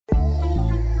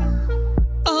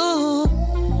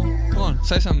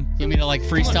Say something. You want me to like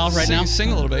freestyle right now?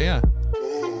 Sing a little bit, yeah.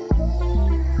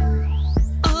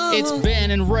 It's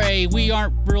Ben and Ray. We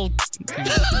aren't real.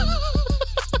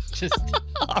 Just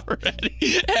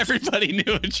already. Everybody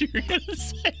knew what you were gonna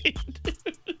say, dude.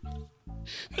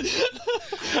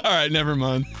 All right, never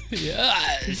mind. Yeah.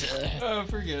 Oh,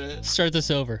 forget it. Start this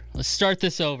over. Let's start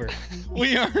this over.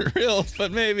 We aren't real,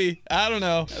 but maybe. I don't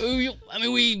know. I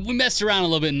mean, we messed around a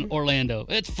little bit in Orlando.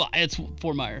 It's fine. It's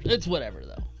Fort Myers. It's whatever,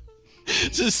 though.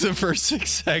 Just the first 6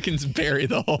 seconds bury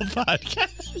the whole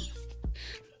podcast.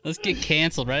 Let's get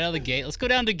canceled right out of the gate. Let's go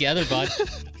down together, bud.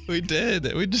 We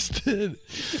did. We just did.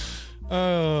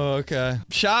 Oh, okay.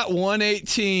 Shot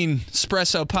 118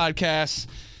 Espresso Podcast.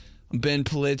 I'm Ben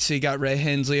Polizzi. Got Ray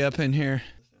Hensley up in here.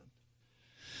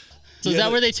 So is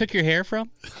that where they took your hair from?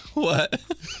 What?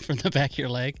 From the back of your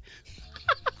leg?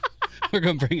 We're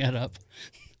going to bring that up.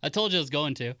 I told you I was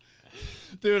going to.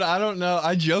 Dude, I don't know.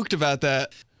 I joked about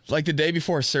that like the day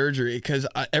before surgery because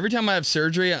every time I have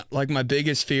surgery, like my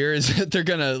biggest fear is that they're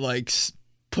going to like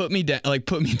put me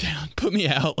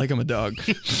out like I'm a dog.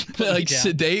 Like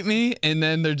sedate me and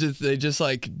then they just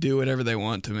like do whatever they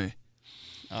want to me.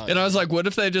 Oh, and I was like, what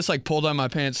if they just like pulled on my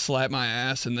pants, slapped my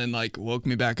ass, and then like woke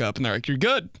me back up and they're like, you're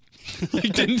good.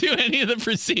 Like didn't do any of the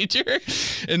procedure.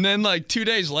 And then like 2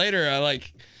 days later, I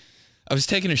was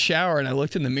taking a shower and I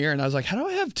looked in the mirror and I was like, how do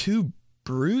I have 2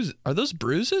 bruises? Are those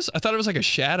bruises? I thought it was like a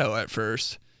shadow at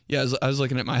first. Yeah, I was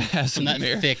looking at my ass in the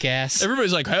mirror. Thick ass.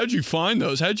 Everybody's like, how'd you find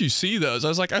those? How'd you see those? I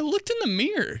was like, I looked in the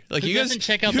mirror. Like you guys,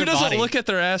 check out who their doesn't body? look at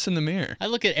their ass in the mirror? I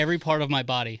look at every part of my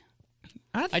body.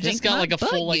 I just got like a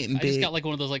full I just got like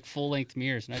one of those like full length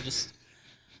mirrors and I just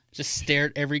stare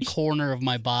at every corner of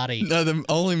my body. No, the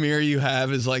only mirror you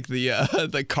have is like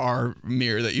the car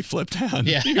mirror that you flip down.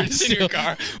 Yeah, You're just in your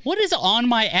car. What is on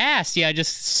my ass? Yeah, I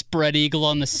just spread eagle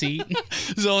on the seat. This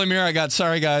is the only mirror I got.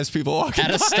 Sorry guys, people walking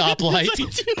at a by.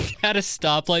 stoplight. At a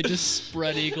stoplight, just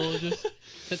spread eagle.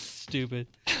 That's stupid.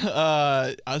 So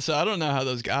I don't know how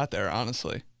those got there,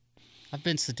 honestly. I've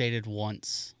been sedated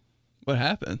once. What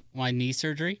happened? My knee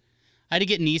surgery. I had to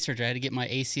get knee surgery. I had to get my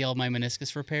ACL, my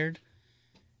meniscus repaired.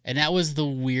 And that was the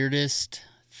weirdest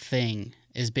thing,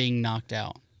 is being knocked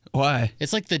out. Why?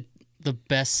 It's like the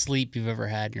best sleep you've ever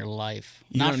had in your life.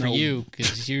 Not for you,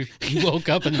 because you woke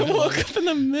up in the middle. I woke up in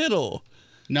the middle.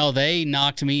 No, they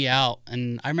knocked me out.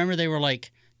 And I remember they were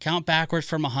like, count backwards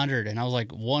from 100. And I was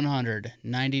like, 100,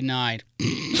 99,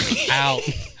 out.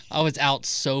 I was out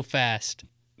so fast.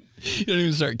 You don't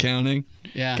even start counting?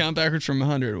 Yeah. Count backwards from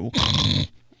 100.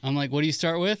 I'm like, what do you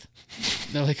start with?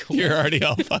 They're like, what? You're already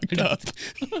all fucked up.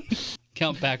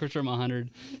 Count backwards from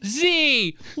 100.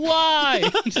 Z,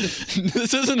 Y.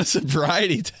 This isn't a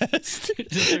sobriety test.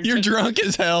 You're drunk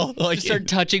as hell. Like just start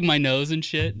touching my nose and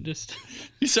shit.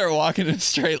 You start walking in a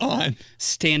straight line.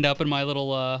 Stand up in my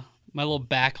little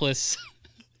backless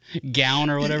gown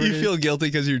or whatever. You feel guilty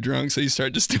because you're drunk, so you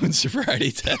start just doing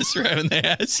sobriety tests right when they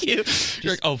ask you.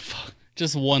 You're like, oh fuck.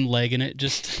 Just one leg in it,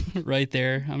 just right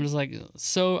there. I'm just like,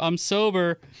 so I'm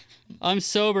sober. I'm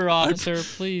sober, officer,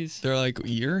 please. They're like,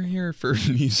 you're here for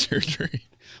knee surgery.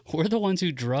 We're the ones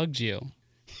who drugged you.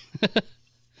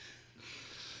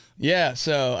 Yeah,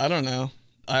 so I don't know.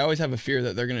 I always have a fear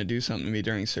that they're going to do something to me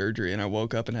during surgery, and I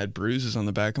woke up and had bruises on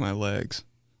the back of my legs.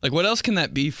 Like, what else can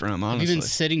that be from, honestly? Have you been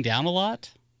sitting down a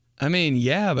lot? I mean,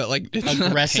 yeah, but like it's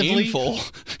aggressively? not painful.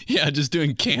 Yeah, just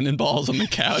doing cannonballs on the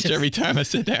couch every time I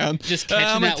sit down. Just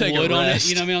catching that wood on it,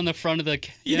 you know what I mean, on the front of the...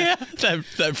 Yeah,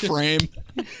 that frame.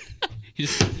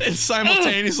 It's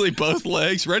simultaneously both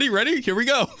legs. Ready? Here we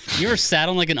go. You ever sat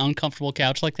on like an uncomfortable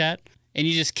couch like that? And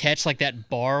you just catch like that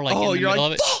bar like in the middle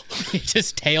of it. You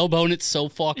just tailbone it so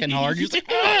fucking hard. You're just like,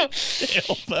 ah!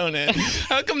 Tailbone it.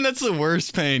 How come that's the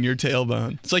worst pain, your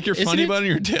tailbone? It's like your funny bone and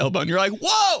your tailbone. You're like,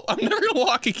 whoa, I'm never going to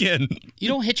walk again. You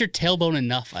don't hit your tailbone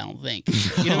enough, I don't think. You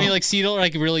know what I mean? Like, so you don't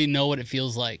like really know what it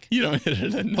feels like. You don't hit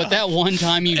it enough. But that one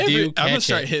time you do catch I'm going to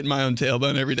start hitting my own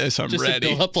tailbone every day so I'm just ready. Just to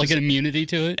build up like an immunity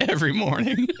to it. Every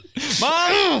morning.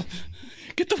 Mom,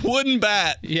 get the wooden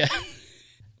bat. Yeah.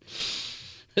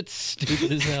 That's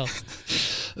stupid as hell.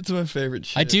 That's my favorite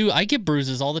shit. I get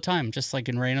bruises all the time, just like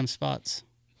in random spots.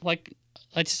 Like,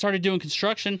 I just started doing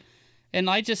construction, and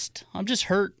I'm just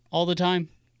hurt all the time.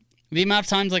 The amount of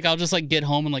times, like, I'll just, like, get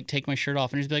home and, like, take my shirt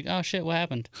off and just be like, oh, shit, what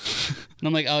happened? And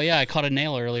I'm like, oh, yeah, I caught a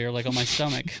nail earlier, like, on my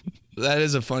stomach. That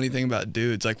is a funny thing about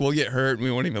dudes. Like, we'll get hurt and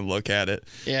we won't even look at it.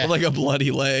 Yeah. Or like a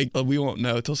bloody leg. We won't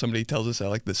know until somebody tells us at,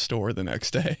 like, the store the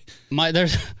next day.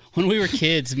 When we were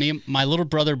kids, me and my little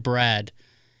brother, Brad.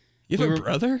 You have a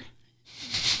brother?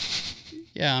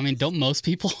 Yeah, I mean, don't most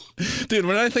people? Dude,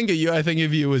 when I think of you, I think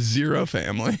of you with zero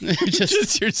family.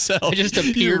 just yourself. I just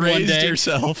appeared you raised one day.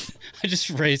 yourself. I just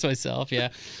raised myself, yeah.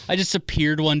 I just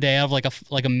appeared one day out of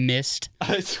like a mist.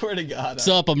 I swear to God. What's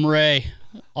up? I'm Ray.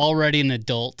 Already an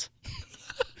adult.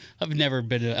 I've never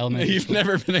been to elementary You've school.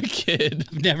 never been a kid.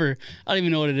 I don't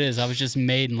even know what it is. I was just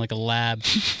made in like a lab.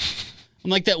 I'm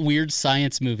like that weird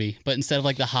science movie, but instead of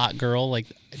like the hot girl, like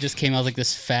it just came out like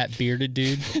this fat bearded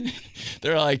dude.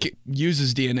 They're like, use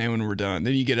his DNA when we're done.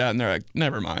 Then you get out and they're like,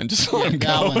 never mind, just let him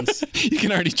go. You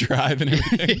can already drive and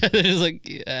everything. Yeah, they're just like,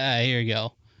 here you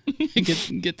go.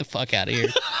 Get the fuck out of here.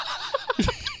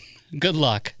 Good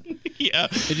luck. Yeah.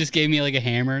 They just gave me like a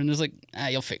hammer and it was like,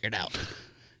 you'll figure it out.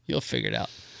 You'll figure it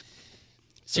out.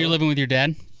 So you're living with your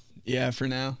dad? Yeah, for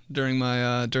now. During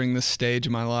this stage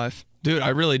of my life. Dude, I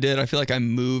really did. I feel like I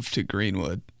moved to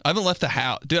Greenwood. I haven't left the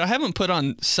house. Dude, I haven't put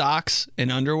on socks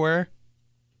and underwear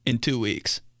in 2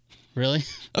 weeks. Really?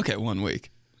 Okay, 1 week.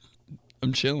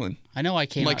 I'm chilling. I know I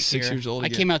came I'm like out 6 years old I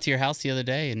again. came out to your house the other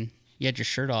day and you had your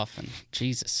shirt off and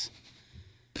Jesus.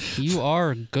 You are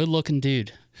a good looking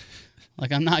dude.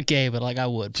 Like I'm not gay, but like I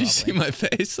would probably. Did you see my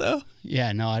face though?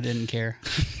 Yeah, no, I didn't care.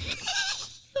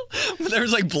 There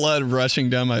was like blood rushing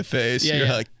down my face. Yeah, You're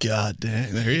yeah. like, God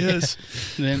dang, there he is.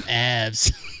 Them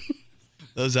abs.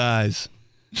 Those eyes.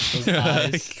 Those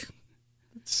eyes. Like,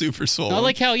 super swollen. I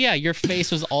like how, yeah, your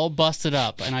face was all busted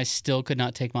up and I still could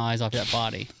not take my eyes off that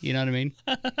body. You know what I mean?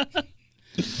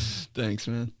 Thanks,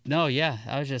 man. No, yeah,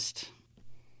 I was just,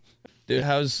 Dude,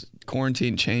 how's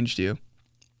quarantine changed you?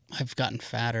 I've gotten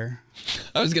fatter.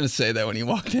 I was going to say that when you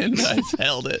walked in, but I just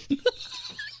held it.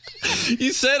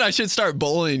 You said I should start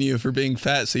bullying you for being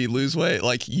fat so you lose weight.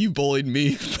 Like you bullied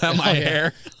me about my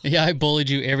hair. Yeah, I bullied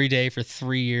you every day for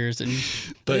 3 years. And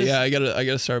But yeah, I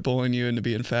gotta start bullying you into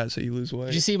being fat so you lose weight.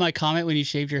 did you see my comment when you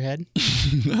shaved your head?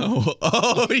 No.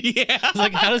 Oh yeah. I was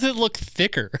like, how does it look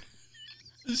thicker?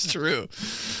 It's true.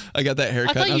 I got that I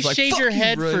haircut. thought and I you was like, shaved "Fuck your you,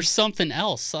 head Ray." for something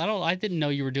else. I didn't know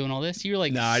you were doing all this. You were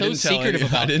like No, I so didn't tell secretive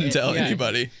about it. I didn't tell Yeah.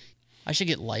 anybody. I should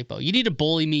get lipo. You need to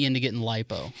bully me into getting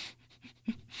lipo.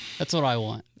 That's what I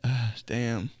want.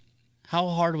 Damn. How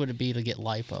hard would it be to get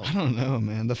lipo? I don't know,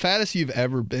 man. The fattest you've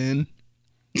ever been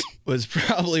was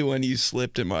probably when you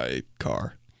slipped in my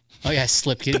car. Oh yeah, I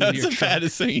slipped getting into That's your the truck.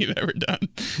 fattest thing you've ever done.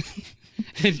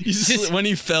 Just- When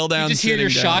you fell down, You just hear your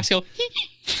sitting down. shocks go.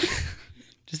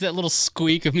 Just that little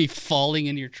squeak of me falling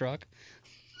into your truck.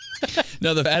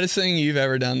 No, the fattest thing you've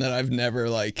ever done that I've never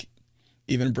like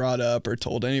even brought up or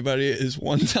told anybody is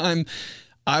one time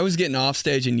I was getting off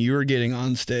stage and you were getting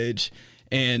on stage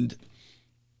and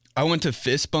I went to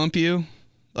fist bump you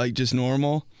like just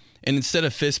normal. And instead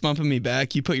of fist bumping me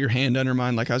back, you put your hand under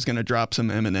mine like I was going to drop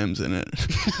some M&Ms in it.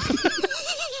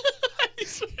 I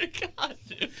swear to God,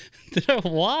 dude.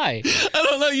 Why? I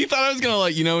don't know. You thought I was going to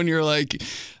like, you know, when you're like,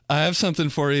 I have something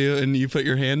for you, and you put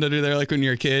your hand under there like when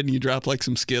you're a kid and you drop like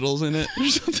some Skittles in it or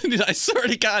something. Dude, I swear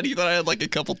to God, you thought I had like a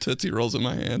couple Tootsie Rolls in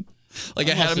my hand. Like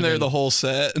I had them there the whole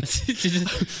set.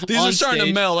 These are starting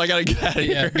to melt. I got to get out of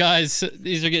Yeah, here. guys,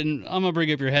 these are getting. I'm gonna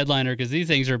bring up your headliner because these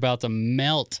things are about to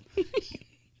melt.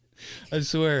 I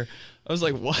swear. I was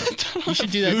like, what? You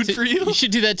should do that. Food for you? You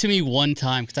should do that to me one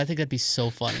time because I think that'd be so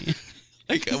funny.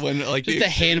 Like when like Just a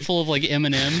handful of like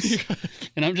M&Ms,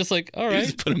 and I'm just like, all you right.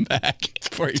 just put them back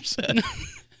for your set. And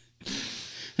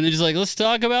they're just like, let's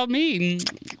talk about me.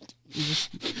 And just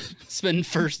spend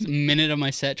first minute of my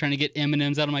set trying to get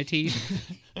M&Ms out of my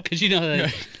teeth because you know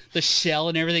that the shell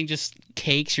and everything just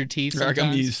cakes your teeth. Like, I'm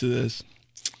sometimes. used to this.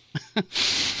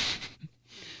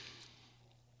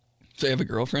 So you have a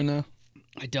girlfriend now?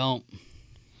 I don't.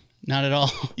 Not at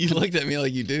all. You looked at me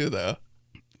like you do, though.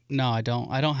 No, I don't.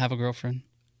 I don't have a girlfriend.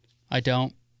 I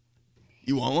don't.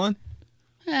 You want one?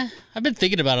 I've been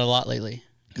thinking about it a lot lately.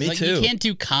 Me like, too. You can't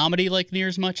do comedy like near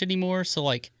as much anymore. So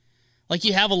like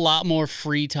you have a lot more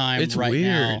free time It's right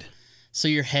now. weird. So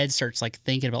your head starts like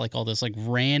thinking about like all this like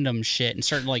random shit and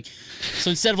starting like. So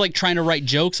instead of like trying to write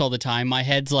jokes all the time, my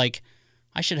head's like,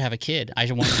 I should have a kid.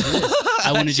 I want to do this.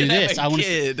 I want to do this. I want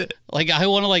to like. I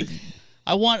want to like.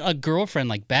 I want a girlfriend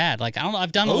like bad. Like I don't know.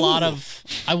 I've done a lot of.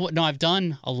 I've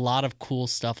done a lot of cool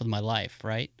stuff with my life.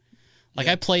 Right. Like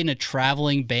I played in a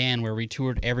traveling band where we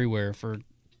toured everywhere for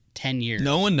 10 years.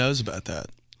 No one knows about that.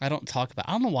 I don't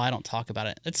know why I don't talk about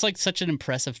it. It's like such an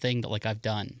impressive thing that like I've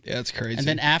done. Yeah, it's crazy. And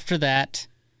then after that,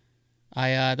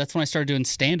 that's when I started doing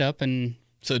stand up and.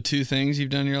 So 2 things you've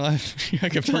done in your life?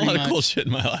 Like I've done a Pretty lot of cool much. shit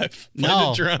in my life. Play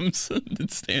No. the drums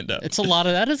and stand up. It's a lot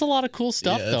of that is a lot of cool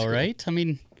stuff Yeah, that's though, cool. right? I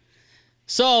mean,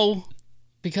 so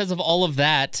because of all of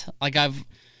that, like I've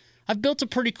built a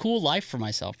pretty cool life for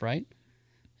myself, right?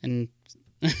 And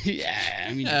Yeah,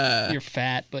 I mean, you're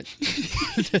fat, but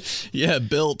yeah,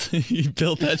 built. You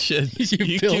built that shit.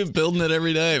 You keep building it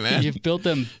every day, man. You've built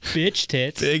them bitch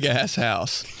tits. Big ass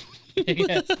house. Big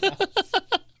ass house.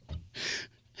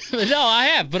 No, I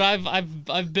have, but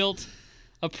I've built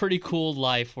a pretty cool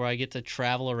life where I get to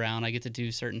travel around. I get to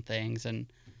do certain things, and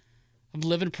I'm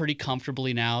living pretty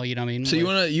comfortably now. You know what I mean? So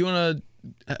you wanna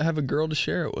have a girl to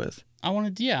share it with? I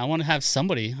want to have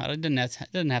somebody. It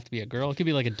doesn't have to be a girl. It could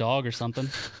be like a dog or something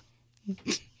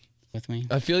with me.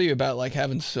 I feel you about like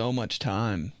having so much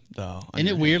time though. Isn't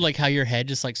it weird like how your head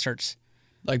just like starts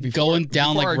like going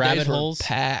down like our rabbit days were holes?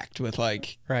 packed with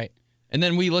like right. And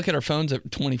then we look at our phones at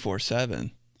 24/7.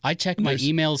 I check my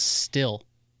emails still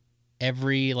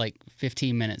every like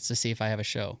 15 minutes to see if I have a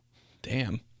show.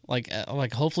 Damn. Like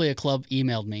hopefully a club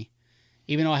emailed me.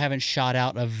 Even though I haven't shot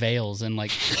out of Veils in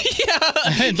like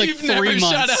like you've 3 never months.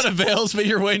 shot out of Veils, but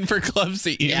you're waiting for clubs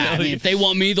to email I mean, you. if they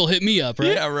want me, they'll hit me up,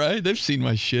 right? Yeah, right. They've seen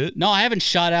my shit. No, I haven't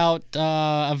shot out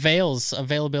a Veils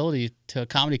availability to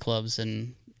comedy clubs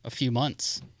in a few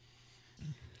months.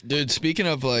 Dude, speaking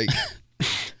of like,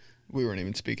 we weren't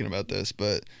even speaking about this,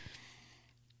 but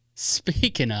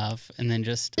speaking of, and then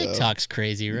just TikTok's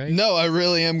crazy, right? no, I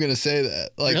really am gonna say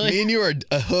that. Like Really? me and you are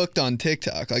hooked on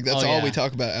TikTok. Like that's Oh, all yeah. we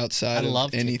talk about outside I of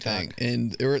love anything. TikTok.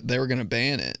 And they were gonna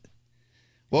ban it.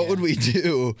 What Yeah. would we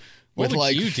do What with would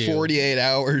like you do? 48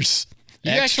 hours?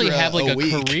 You actually extra have like a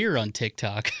week? career on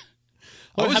TikTok.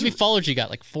 I How was- many followers you got?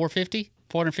 Like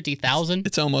 450,000?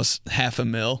 It's almost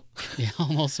 $500,000. Yeah,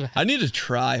 almost. I need to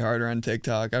try harder on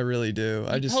TikTok. I really do.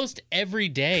 I just Post every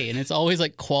day, and it's always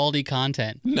like quality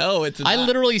content. no. It's I not.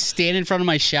 literally stand in front of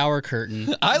my shower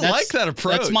curtain. I like that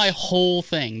approach. That's my whole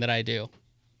thing that I do.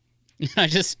 I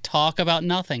just talk about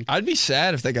nothing. I'd be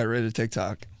sad if they got rid of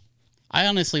TikTok. I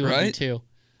honestly would be Right? too.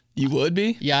 You would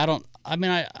be? Yeah,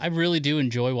 I really do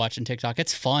enjoy watching TikTok.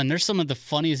 It's fun. There's some of the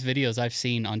funniest videos I've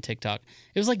seen on TikTok.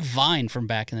 It was like Vine from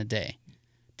back in the day.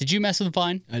 Did you mess with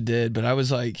Vine? I did, but I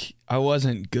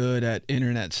wasn't good at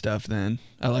internet stuff then.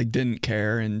 I like didn't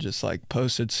care and just like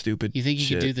posted stupid You think you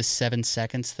shit. could do the 7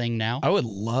 seconds thing now? I would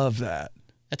love that.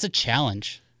 That's a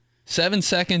challenge. 7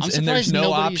 seconds I'm and there's surprised no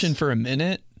nobody's- option for a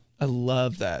minute. I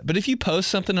love that. But if you post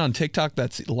something on TikTok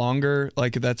that's longer,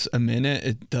 like that's a minute,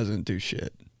 it doesn't do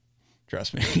shit.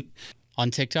 Trust me.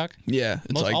 On TikTok? Yeah,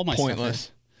 it's All my like stuff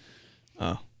pointless.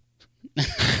 Oh.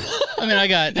 I mean, I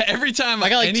got Every time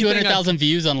like anything 200,000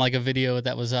 views on like a video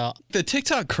that was out. The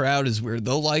TikTok crowd is weird.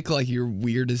 They'll like your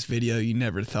weirdest video you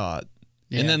never thought.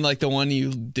 Yeah. And then like the one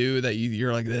you do that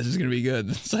you're like, this is gonna be good.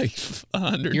 It's like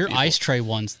 100. Your people. ice tray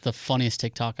one's the funniest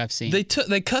TikTok I've seen. They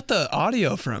cut the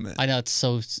audio from it. I know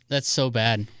that's so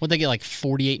bad. Would they get like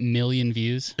 48 million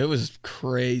views? It was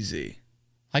crazy.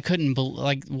 I couldn't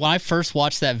like when I first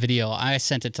watched that video, I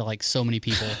sent it to like so many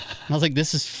people. And I was like,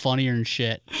 this is funnier than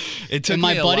shit. It took And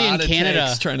my me a buddy lot in of Canada-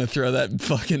 takes trying to throw that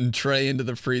fucking tray into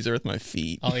the freezer with my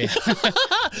feet. Oh yeah,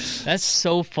 that's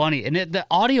so funny, and the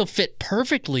audio fit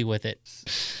perfectly with it.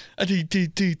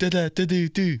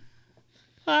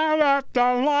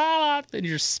 And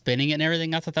you're spinning it and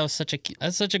everything. I thought that was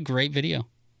such a great video.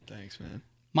 Thanks, man.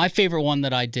 My favorite one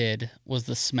that I did was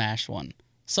the Smash one.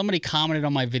 Somebody commented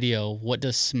on my video, "What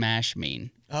does Smash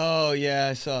mean?" Oh yeah,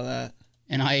 I saw that.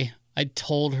 And I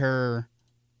told her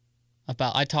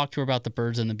I talked to her about the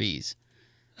birds and the bees.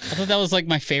 I thought that was like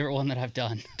my favorite one that I've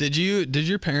done. Did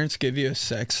your parents give you a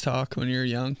sex talk when you were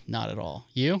young? Not at all.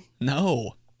 You?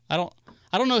 No.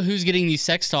 I don't know who's getting these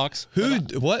sex talks.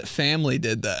 What family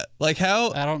did that? Like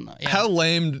how I don't know. Yeah. how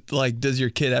lame like does your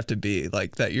kid have to be?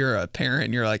 Like that you're a parent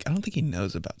and you're like, I don't think he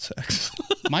knows about sex.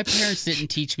 My parents didn't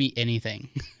teach me anything.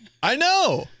 I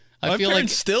know. I My feel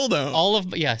parents like still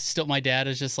don't. Still my dad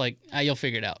is just like, you'll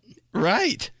figure it out.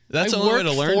 Right. That's I the only way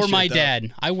work to learn for shit, my though.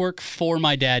 dad. I work for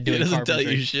my dad He doing doesn't tell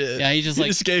carpentry. you shit. Yeah, he just he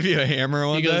just gave you a hammer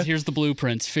one he day. goes, here's the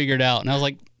blueprints, figure it out. And I was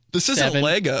like, This isn't 7.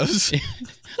 Legos.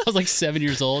 I was like 7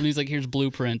 years old, and he's like, here's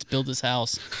blueprints, build this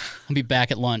house. I'll be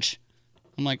back at lunch.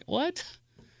 I'm like, what?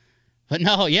 But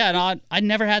no, yeah, no, I've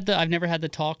never had the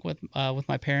talk with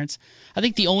my parents. I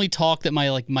think the only talk that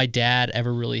my dad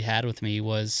ever really had with me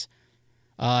was,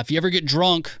 if you ever get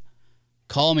drunk,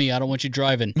 call me. I don't want you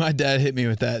driving. My dad hit me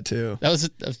with that too. That was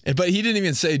But he didn't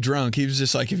even say drunk. He was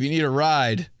just like, if you need a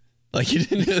ride, like he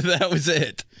didn't. That was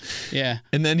it. yeah.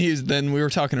 And then then we were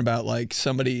talking about like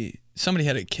somebody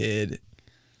had a kid,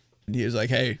 and he was like,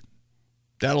 hey,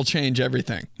 that'll change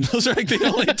everything. Those are like the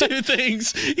only 2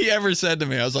 things he ever said to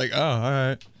me. I was like, oh, all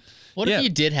right. What Yeah. if you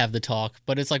did have the talk,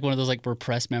 but it's like one of those like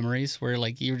repressed memories where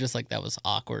like you were just like, that was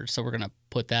awkward, so we're gonna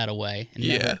put that away and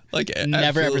Yeah, like never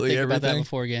ever absolutely think about that everything.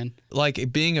 before again,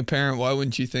 Like being a parent, why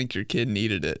wouldn't you think your kid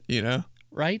needed it? You know?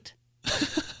 right?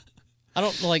 I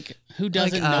don't like who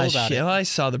doesn't know about shit, it. I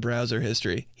saw the browser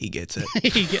history. He gets it.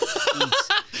 He gets-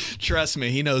 Trust me,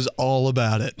 he knows all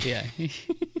about it. yeah.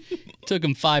 Took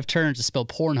him 5 turns to spell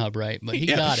Pornhub right, but he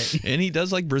got it. And he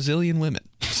does like Brazilian women.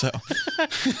 So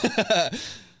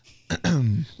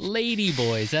Lady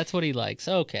boys, that's what he likes.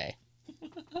 Okay.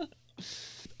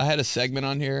 I had a segment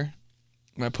on here.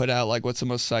 I put out like, what's the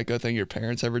most psycho thing your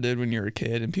parents ever did when you were a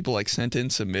kid? And people like sent in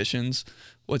submissions.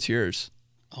 What's yours?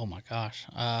 Oh my gosh.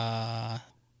 My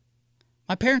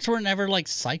parents weren't ever like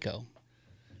psycho.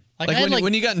 Like, I had,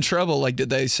 when you got in trouble, like, did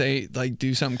they say like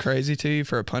do something crazy to you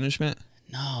for a punishment?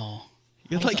 No.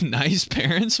 You had like nice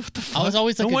parents. What the fuck? I was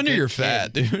always like no a wonder good you're kid.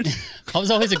 fat, dude. I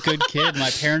was always a good kid. My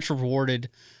parents rewarded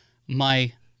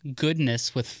my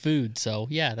goodness with food. So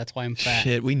yeah, that's why I'm fat.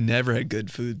 Shit, we never had good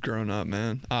food growing up,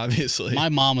 man. Obviously. My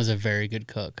mom was a very good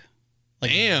cook. Like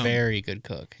Damn. very good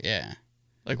cook. Yeah.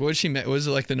 Like what did she make? What was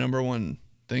it like the number one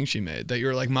thing she made that you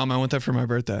were like, Mom, I want that for my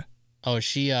birthday? Oh,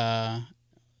 she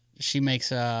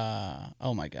makes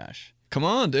oh my gosh. Come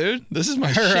on, dude. This is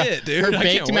my Her, shit, dude. Her I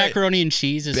baked can't wait. macaroni and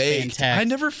cheese is Baked. fantastic. I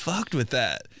never fucked with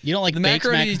that. You don't like The baked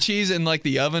macaroni and cheese in like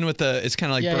the oven with the it's kind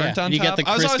of like Yeah, burnt yeah. on You top. got the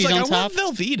I was always Crispies like, on I want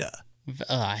top? Velveeta.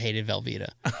 I hated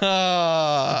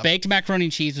Velveeta. Baked macaroni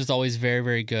and cheese was always very,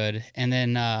 very good. And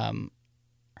then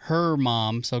her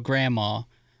mom, so grandma,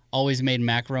 always made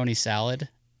macaroni salad.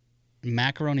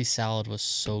 Macaroni salad was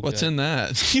so good. What's in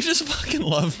that? You just fucking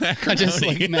love I macaroni. just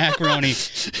like macaroni.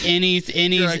 Any.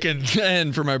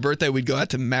 And for my birthday, we'd go out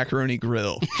to Macaroni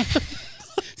Grill.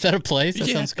 Is that a place? That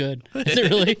Yeah. sounds good. Is it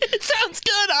really? It sounds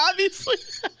good, obviously.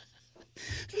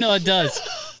 No, it does.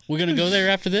 We're gonna go there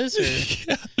after this. Or?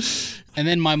 Yeah. And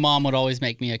then my mom would always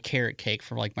make me a carrot cake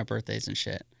for like my birthdays and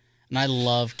shit. And I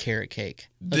love carrot cake.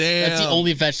 That's the Damn.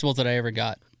 only vegetables that I ever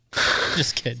got.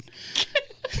 Just kidding.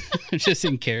 Just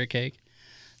in carrot cake.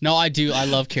 No, I do. I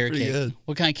love carrot Pretty cake. good.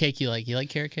 What kind of cake you like? You like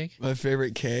carrot cake? My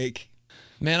favorite cake.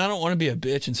 Man, I don't want to be a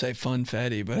bitch and say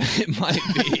funfetti, but it might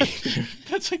be.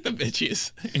 That's like the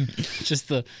bitchiest thing. Just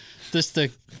the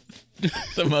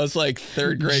The most like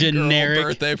third grade Generic. girl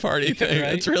birthday party thing.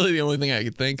 Right? That's really the only thing I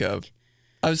could think of.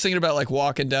 I was thinking about like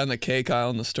walking down the cake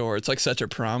aisle in the store. It's like such a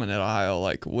prominent aisle.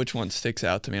 Like which one sticks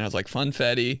out to me? And I was like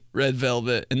funfetti, red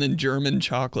velvet, and then German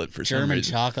chocolate for some German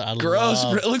reason. chocolate. I Gross.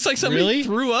 love. It looks like somebody Really?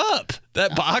 threw up.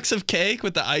 That box of cake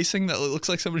with the icing that looks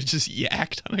like somebody just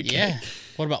yacked on a cake. Yeah.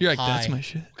 What about You're pie? like, that's my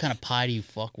shit. What kind of pie do you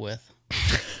fuck with?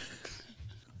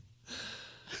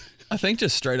 I think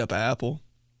just straight up apple.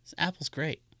 Apple's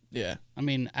great. Yeah. I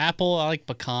mean, apple. I like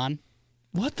pecan.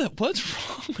 What's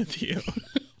wrong with you?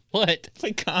 What?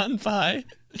 Pecan pie.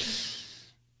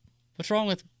 What's wrong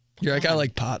with You're like, I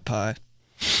like pot pie.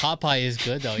 pot pie? Is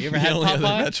good though. You ever The had only pot other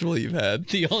pie? vegetable you've had.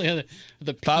 The only other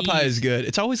the Pot pie peas. is good.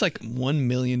 It's always like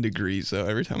 1,000,000 degrees though.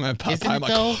 Every time I have pot Isn't pie, it, I'm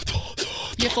like, though?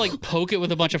 You have to like poke it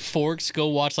with a bunch of forks. Go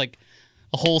watch like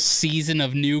a whole season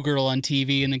of New Girl on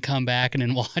TV, and then come back and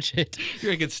then watch it.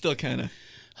 you're like, it's still kind of.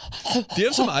 Do you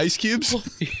have some ice cubes?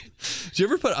 Did you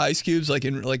ever put ice cubes like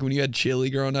in like when you had chili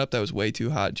growing up that was way too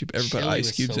hot? Did you ever put Chili ice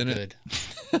was cubes so in good.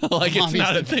 it? Like it's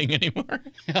not a Obviously. thing anymore.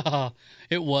 Yeah,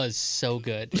 it was so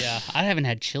good. Yeah, I haven't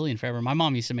had chili in forever. My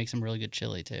mom used to make some really good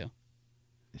chili too.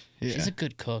 Yeah. She's a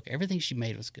good cook. Everything she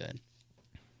made was good,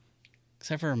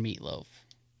 except for her meatloaf.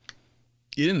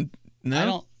 You didn't. No. I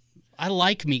don't. I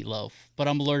like meatloaf, but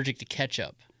I'm allergic to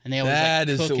ketchup, and they always That like,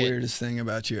 is cook the it. weirdest thing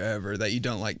about you ever. That you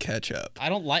don't like ketchup. I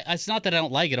don't like. It's not that I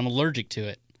don't like it. I'm allergic to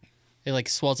it. It like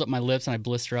swells up my lips and I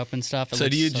blister up and stuff. It So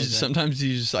looks do you so just good. sometimes do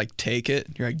you just like take it?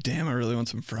 You're like, damn, I really want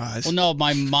some fries. Well, no,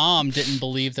 my mom didn't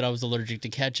believe that I was allergic to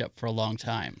ketchup for a long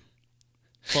time.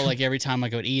 But like every time I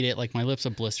go to eat it, like my lips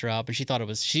would blister up, and she thought it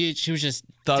was she was just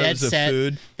Thought it dead was a set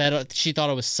food? that she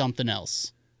thought it was something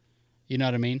else. You know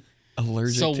what I mean?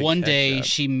 Allergic. So to one day ketchup.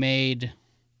 she made.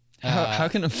 How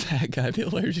can a fat guy be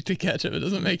allergic to ketchup? It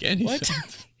doesn't make any What?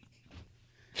 sense.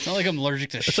 It's not like I'm allergic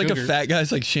to It's sugar. like a fat guy's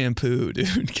like shampoo,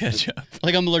 dude. Ketchup.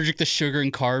 Like I'm allergic to sugar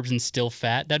and carbs and still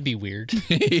fat. That'd be weird.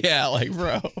 Yeah, like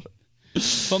bro.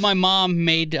 But my mom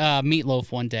made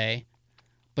meatloaf one day,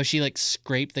 but she like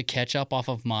scraped the ketchup off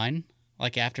of mine,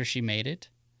 like after she made it,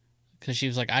 because she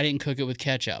was like, I didn't cook it with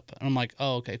ketchup, and I'm like,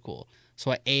 oh, okay, cool.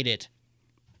 So I ate it.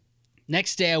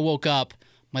 Next day I woke up,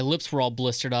 my lips were all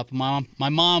blistered up. My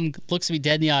mom looks me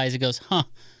dead in the eyes and goes, "Huh,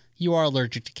 you are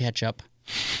allergic to ketchup."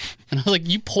 And I was like,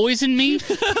 "You poisoned me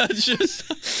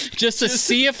just to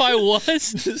see if I was."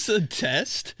 Is this a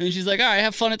test? And she's like, "All right,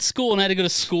 have fun at school." And I had to go to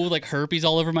school with like herpes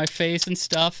all over my face and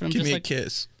stuff. And I'm Give just me like, a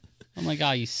kiss. I'm like,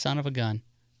 "Oh, you son of a gun."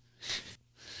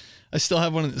 I still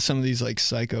have some of these like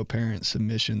psycho parent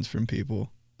submissions from people.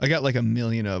 I got like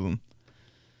 1,000,000 of them.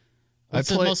 What's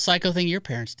the most psycho thing your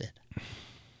parents did?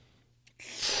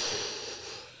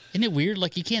 Isn't it weird?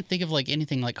 Like, you can't think of like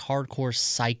anything like hardcore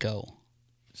psycho.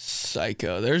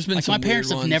 There's been like some my parents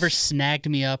weird have ones. never snagged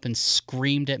me up and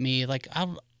screamed at me. Like,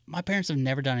 my parents have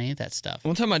never done any of that stuff.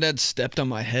 One time my dad stepped on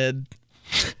my head.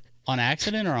 On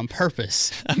accident or on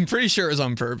purpose? I'm pretty sure it was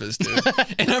on purpose, dude.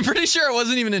 And I'm pretty sure I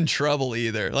wasn't even in trouble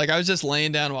either. Like, I was just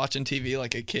laying down watching TV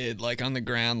like a kid, like on the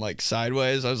ground, like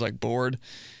sideways. I was like bored.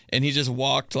 And he just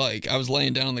walked, like, I was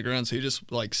laying down on the ground, so he just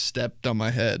like stepped on my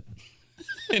head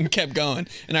and kept going.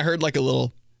 And I heard like a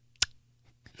little,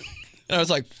 and I was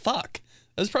like, fuck.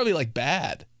 That was probably like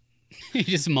bad. He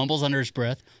just mumbles under his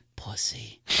breath,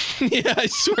 pussy. Yeah, I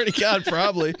swear to God,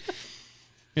 probably.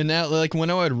 And now, like, when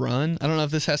I would run, I don't know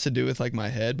if this has to do with, like, my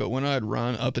head, but when I would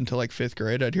run up until, like, 5th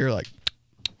grade, I'd hear, like,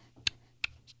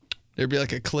 there'd be,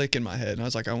 like, a click in my head. And I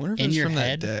was like, I wonder if it's from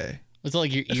that day. Was it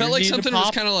like your ears It felt like needed to something was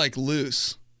pop? kind of, like,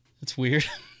 loose. That's weird.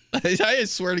 I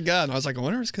swear to God. And I was like, I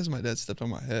wonder if it's because my dad stepped on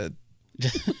my head.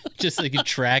 Just like a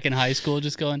track in high school,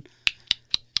 just going,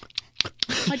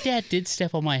 my dad did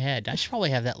step on my head. I should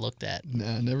probably have that looked at.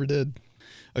 Nah, I never did.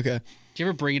 Okay. Did you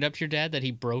ever bring it up to your dad that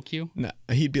he broke you? No,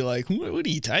 he'd be like, what do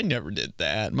you, I never did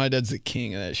that. My dad's the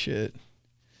king of that shit.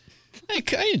 I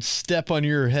didn't step on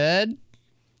your head.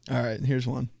 All right, here's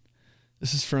one.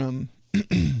 This is from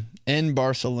N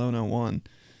Barcelona 1.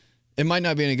 It might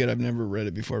not be any good. I've never read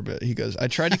it before, but he goes, I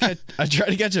tried to catch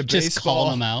a Just baseball.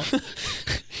 calling him out.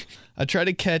 I tried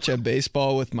to catch a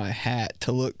baseball with my hat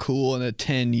to look cool in a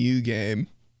 10U game.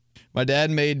 My dad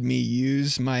made me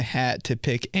use my hat to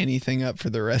pick anything up for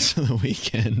the rest of the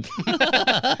weekend.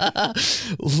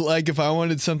 Like if I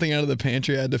wanted something out of the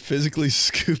pantry, I had to physically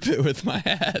scoop it with my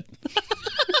hat.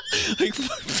 Like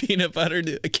peanut butter,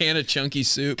 a can of chunky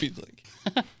soup. He's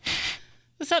like,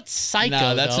 that's not psycho.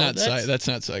 no, that's though. not that's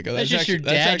not psycho. That's just your dad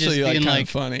that's actually just like being kind like, of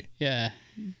funny. Yeah,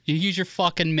 you use your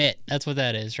fucking mitt. That's what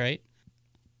that is, right?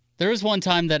 There was one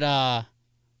time that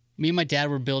me and my dad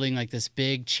were building like this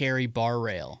big cherry bar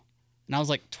rail, and I was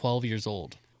like 12 years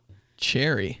old.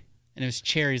 Cherry. And it was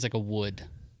cherries like a wood.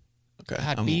 Okay,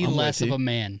 God, be less of a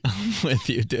man. I'm with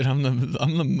you, dude. I'm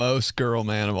the most girl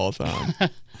man of all time.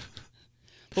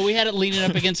 But we had it leaning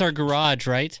up against our garage,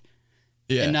 right?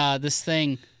 Yeah. And this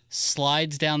thing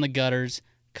slides down the gutters,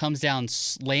 comes down,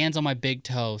 lands on my big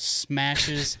toe,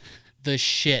 smashes the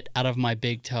shit out of my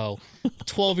big toe.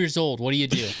 12 years old. What do?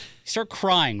 You start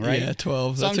crying, right? Yeah,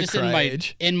 12. So That's I'm just a cry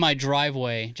age. in my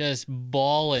driveway, just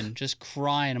bawling, just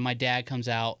crying, and my dad comes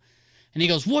out, and he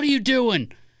goes, "What are you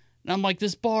doing?" And I'm like,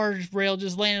 "This bar rail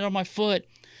just landed on my foot."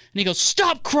 And he goes,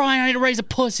 "Stop crying! I need to raise a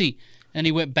pussy." And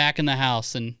he went back in the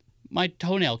house, and my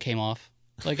toenail came off.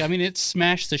 Like, I mean, it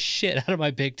smashed the shit out of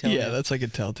my big toe. Yeah, that's like a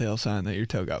telltale sign that your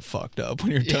toe got fucked up.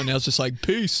 When your toenail's just like,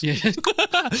 peace. Yeah.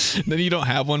 Then you don't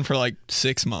have one for like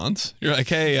 6 months. You're like,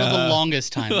 hey. For the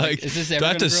longest time. Like, is this ever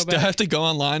going to grow do I back? have to go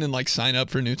online and like sign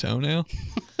up for a new toenail?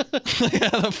 Like,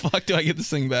 how the fuck do I get this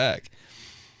thing back?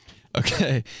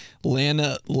 Okay.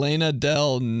 Lena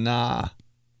Del Nah.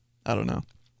 I don't know.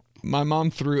 My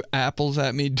mom threw apples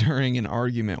at me during an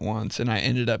argument once, and I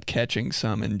ended up catching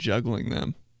some and juggling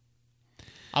them.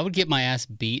 I would get my ass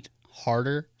beat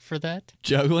harder for that.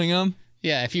 Juggling them?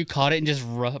 Yeah, if you caught it and just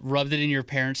rubbed it in your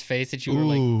parents' face that you were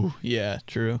like, Ooh, yeah,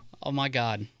 true. oh my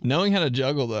God. Knowing how to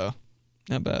juggle, though,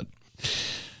 not bad.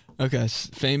 Okay,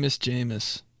 famous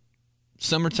Jameis.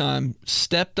 Summertime,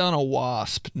 stepped on a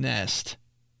wasp nest.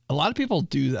 A lot of people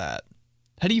do that.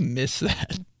 How do you miss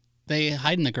that? They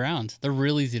hide in the ground. They're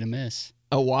real easy to miss.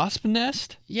 A wasp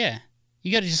nest? Yeah.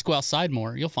 You got to just go outside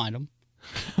more. You'll find them.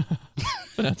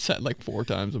 That's said like 4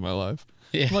 times in my life.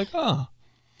 Yeah. I'm like, oh.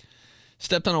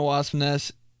 Stepped on a wasp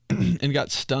nest and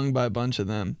got stung by a bunch of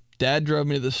them. Dad drove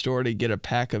me to the store to get a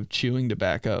pack of chewing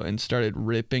tobacco and started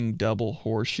ripping double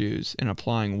horseshoes and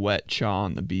applying wet chaw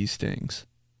on the bee stings.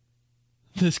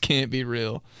 This can't be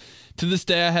real. To this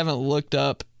day, I haven't looked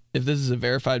up if this is a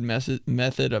verified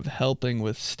method of helping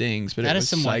with stings, but That it is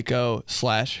was some, like-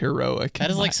 psycho/heroic. That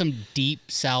is like some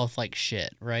deep south like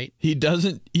shit, right? He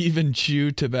doesn't even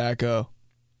chew tobacco.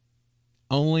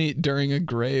 Only during a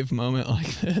grave moment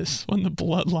like this, when the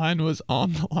bloodline was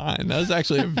on the line. That was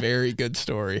actually a very good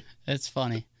story. That's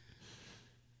funny.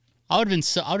 I would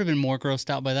have been more grossed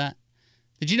out by that.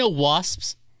 Did you know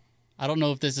wasps? I don't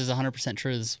know if this is 100%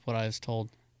 true. This is what I was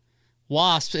told.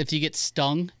 Wasps, if you get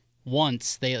stung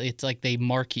once, it's like they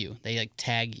mark you. They like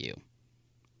tag you.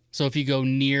 So if you go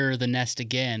near the nest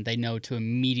again, they know to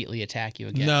immediately attack you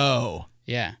again. No.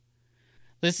 Yeah.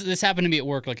 This happened to me at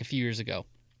work like a few years ago.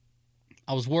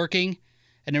 I was working,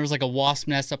 and there was like a wasp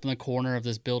nest up in the corner of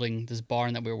this building, this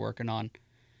barn that we were working on.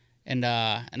 And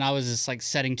I was just like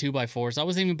setting 2x4s. I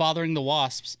wasn't even bothering the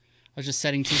wasps. I was just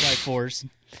setting 2x4s.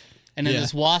 And then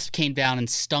this wasp came down and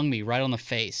stung me right on the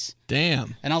face.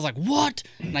 Damn. And I was like, what?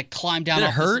 And I climbed down. Did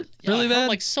it hurt really bad?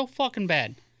 Like so fucking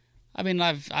bad. I mean,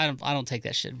 I don't take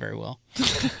that shit very well.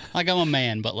 Like I'm a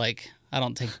man, but like I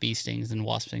don't take bee stings and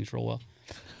wasp stings real well.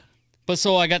 But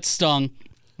so I got stung,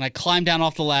 and I climbed down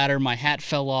off the ladder. My hat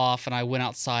fell off, and I went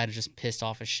outside and just pissed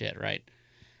off as shit, right?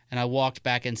 And I walked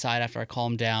back inside after I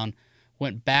calmed down,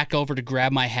 went back over to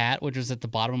grab my hat, which was at the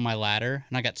bottom of my ladder,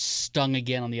 and I got stung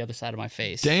again on the other side of my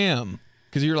face. Damn.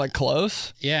 Because you were like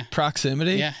close? Yeah.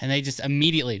 Proximity? Yeah, and they just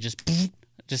immediately,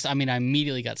 I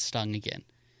immediately got stung again.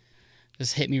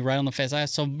 Just hit me right on the face.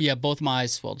 Both my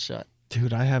eyes swelled shut.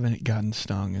 Dude, I haven't gotten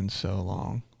stung in so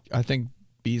long. I think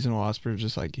bees and wasps are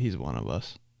just like, he's one of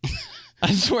us.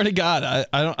 I swear to God,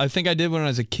 I think I did when I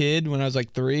was a kid, when I was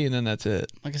like 3, and then that's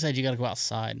it. Like I said, you got to go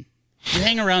outside. You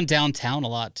hang around downtown a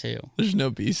lot too. There's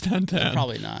no bees downtown.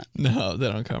 Probably not. No,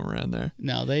 they don't come around there.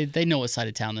 No, they know what side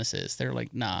of town this is. They're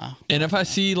like, nah. And if I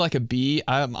see like a bee,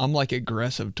 I'm like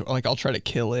aggressive. Like I'll try to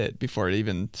kill it before it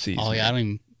even sees me. Oh yeah, I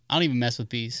don't even mess with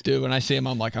bees. Dude, when I see them,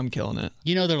 I'm like, I'm killing it.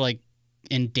 You know they're like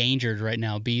endangered right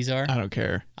now. Bees are. I don't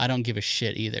care. I don't give a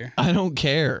shit either. I don't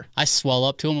care. I swell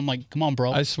up to them. I'm like, come on,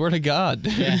 bro. I swear to God,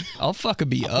 dude. Yeah. I'll fuck a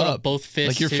bee I'll put up. up both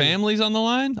fists. Like your too. family's on the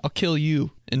line, I'll kill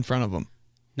you in front of them.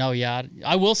 No, yeah.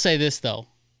 I will say this though.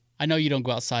 I know you don't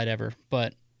go outside ever,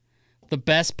 but the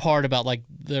best part about like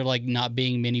there like not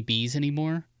being many bees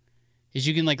anymore is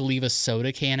you can like leave a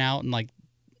soda can out and like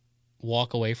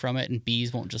walk away from it and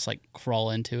bees won't just like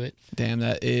crawl into it. Damn,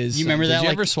 that is. You remember that? Did you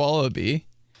like, ever swallow a bee?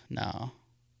 No.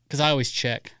 Because I always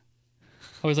check.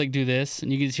 I always like do this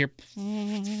and you can just hear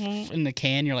in the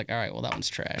can. You're like, all right, well that one's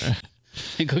trash.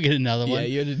 And go get another one.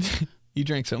 Yeah, you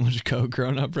drank so much Coke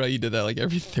growing up, bro. You did that like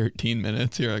every 13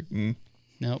 minutes. You're like,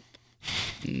 Nope.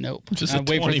 Just I a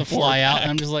wait for it to fly pack. out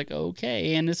and I'm just like,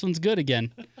 okay, and this one's good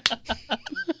again.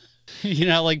 You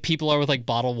know how like people are with like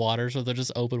bottled waters where they'll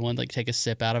just open one, like take a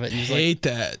sip out of it and just hate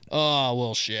that. Oh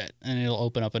well shit. And it'll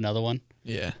open up another one.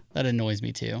 Yeah. That annoys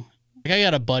me too. Like I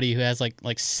got a buddy who has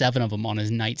like 7 of them on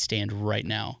his nightstand right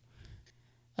now.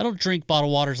 I don't drink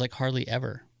bottled waters like hardly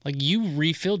ever. Like you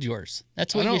refilled yours.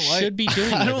 That's what you should be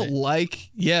doing. I with don't it. like.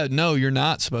 Yeah, no, you're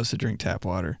not supposed to drink tap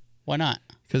water. Why not?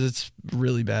 Because it's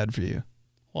really bad for you.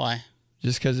 Why?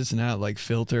 Just because it's not like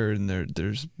filtered and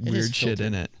there's weird shit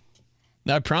in it.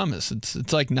 I promise,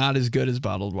 it's like not as good as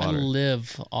bottled water. I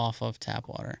live off of tap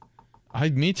water.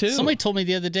 Me too. Somebody told me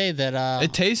the other day that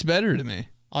it tastes better to me.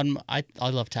 I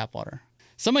love tap water.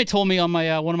 Somebody told me on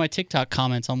my one of my TikTok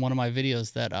comments on one of my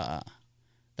videos that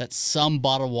that some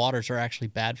bottled waters are actually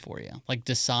bad for you, like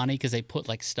Dasani, because they put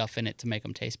like stuff in it to make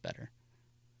them taste better.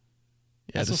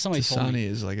 Yeah, that's what somebody told me. Dasani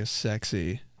is like a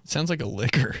sexy. It sounds like a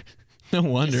liquor. No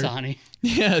wonder. Dasani.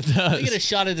 Yeah, it does. Can I get a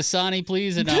shot of Dasani,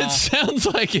 please? And it sounds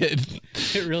like it.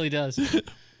 It really does.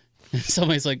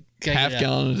 Somebody's like, half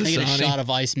gallon of Dasani. Can I get a shot of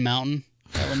Ice Mountain?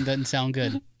 That one doesn't sound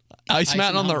good. Ice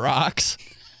Mountain on the rocks.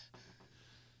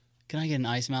 Can I get an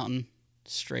Ice Mountain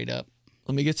straight up?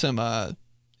 Let me get some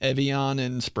Evian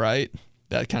and Sprite.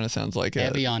 That kind of sounds like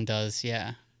Evian does,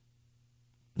 yeah.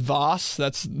 Voss.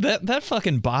 That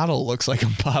fucking bottle looks like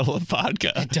a bottle of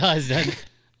vodka. It does.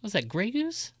 Was that Grey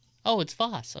Goose? Oh, it's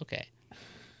Voss. Okay.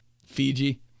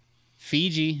 Fiji.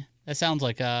 That sounds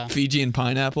like a Fiji and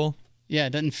pineapple. Yeah,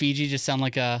 doesn't Fiji just sound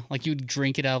like you'd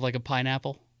drink it out of like a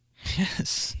pineapple?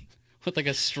 Yes. With like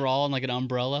a straw and like an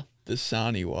umbrella.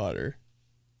 Dasani water.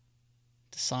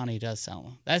 Dasani does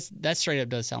sound that straight up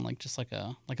does sound like just like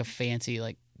a fancy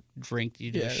like drink you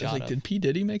do a shot like, of. did P.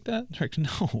 Diddy make that? Like,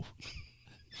 no.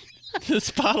 This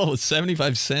bottle was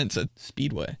 75 cents at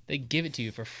Speedway. They give it to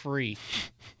you for free.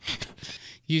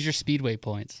 Use your Speedway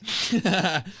points. All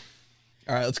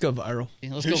right, let's go viral.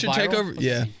 Let's who go should viral? take over? Let's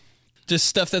yeah. see. Just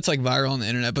stuff that's like viral on the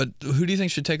internet. But who do you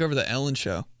think should take over the Ellen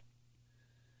show?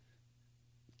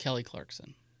 Kelly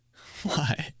Clarkson.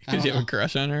 Why? Because you have a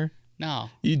crush on her? No.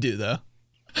 You do, though.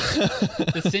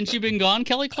 The Since You've Been Gone,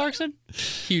 Kelly Clarkson?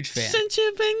 Huge fan. Since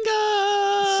You've Been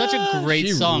Gone. Such a great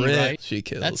song, ripped. right? She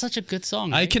kills. That's such a good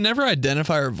song, I right? can never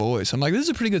identify her voice. I'm like, this is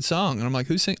a pretty good song. And I'm like,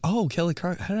 who's singing? Oh, Kelly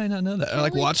Clarkson. How did I not know that? I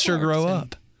like watched her grow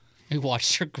up. We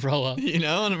watched her grow up. You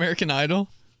know, on American Idol.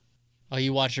 Oh,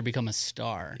 you watched her become a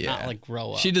star, not like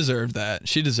grow up. She deserved that.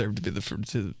 She deserved to be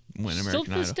to win American Still to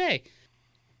this Idol. day.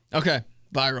 Okay,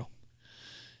 viral.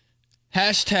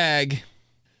 Hashtag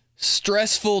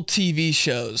stressful TV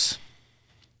shows.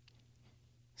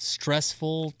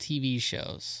 Stressful TV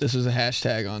shows. This was a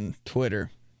hashtag on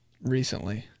Twitter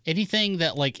recently. Anything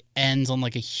that like ends on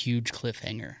like a huge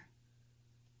cliffhanger.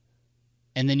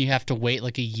 And then you have to wait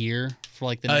like a year for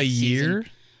like the next year?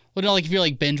 season. Well, no, like if you're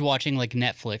like binge watching like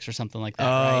Netflix or something like that,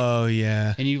 right? Oh,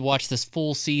 yeah. And you watch this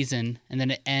full season, and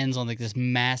then it ends on like this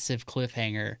massive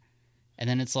cliffhanger, and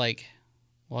then it's like,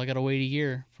 well, I gotta wait a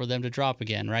year for them to drop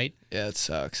again, right? Yeah, it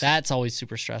sucks. That's always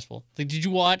super stressful. Like, did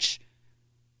you watch?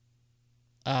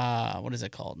 What is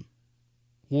it called?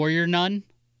 Warrior Nun.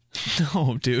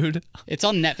 No, dude. It's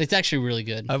on Netflix. It's actually really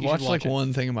good. I've You should watched watch like it.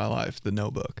 one thing in my life, The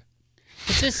Notebook.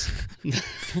 What's this?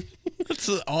 That's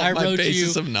all I my wrote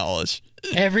basis you- of knowledge.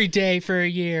 Every day for a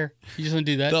year. You just want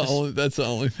to do that? That's the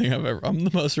only thing I've ever. I'm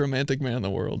the most romantic man in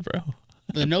the world, bro.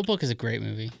 The Notebook is a great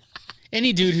movie.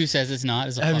 Any dude who says it's not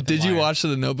is a fucking Did you liar. watch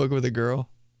The Notebook with a girl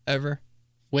ever?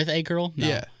 With a girl? No.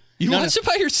 Yeah. You No, watched it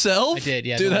by yourself? I did,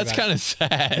 yeah, Dude, don't worry that's about kind of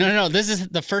sad. No. This is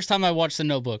the first time I watched The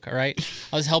Notebook. All right,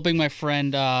 I was helping my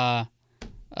friend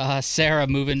Sarah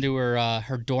move into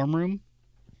her dorm room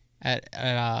at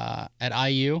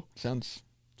IU. Sounds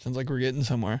like we're getting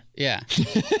somewhere. Yeah,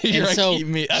 You're and like, so "Eat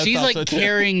me." I she's thought like so, too.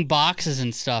 carrying boxes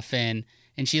and stuff in,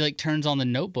 and she like turns on The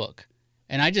Notebook,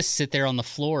 and I just sit there on the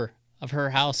floor of her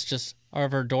house, or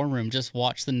of her dorm room, just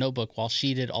watch The Notebook while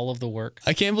she did all of the work.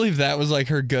 I can't believe that was like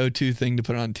her go-to thing to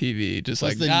put on TV. Just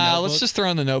Was like, The let's Notebook? just throw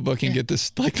on The Notebook and get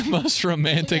this like the most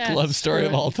romantic Yeah, love story of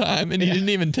screw it. all time. And you didn't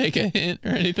even take a hint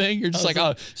or anything. You're just I like,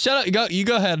 was oh, shut up. You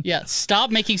go ahead. Yeah,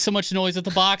 stop making so much noise with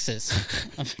the boxes.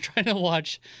 I'm trying to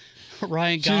watch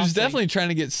Ryan She Gosling. was definitely trying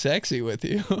to get sexy with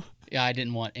you. Yeah, I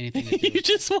didn't want anything to do You with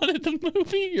just wanted the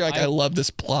movie. You're like, I love this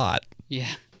plot. Yeah.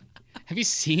 Have you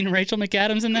seen Rachel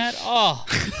McAdams in that? Oh.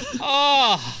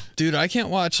 Dude, I can't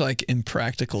watch like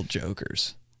Impractical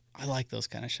Jokers. I like those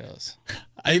kind of shows. It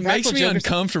makes Impractical me Jokers-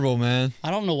 uncomfortable, man.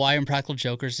 I don't know why Impractical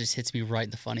Jokers just hits me right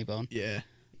in the funny bone. Yeah.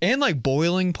 And like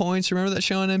Boiling Points. Remember that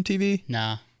show on MTV?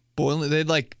 Nah. They'd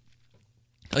like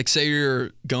say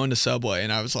you're going to Subway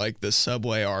and I was like this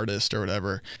Subway artist or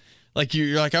whatever. Like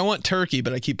you're like, I want turkey,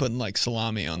 but I keep putting like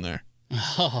salami on there.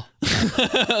 Oh,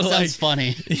 Like, sounds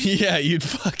funny. yeah, you'd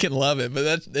fucking love it.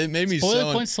 But it made me Boiling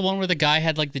so. Point's the one where the guy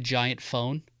had like the giant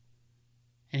phone,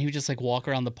 and he would just like walk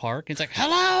around the park. And it's like,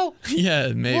 hello. Yeah,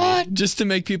 maybe What? just to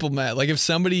make people mad. Like if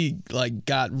somebody like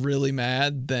got really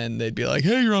mad, then they'd be like,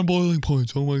 "Hey, you're on Boiling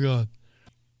Points." Oh my god.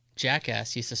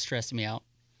 Jackass used to stress me out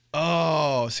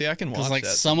Oh, see, I can watch because like that.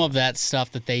 some of that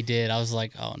stuff that they did, I was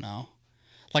like, oh no.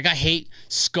 Like I hate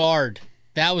Scarred.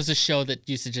 That was a show that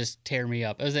used to just tear me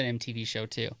up. It was an MTV show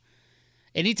too.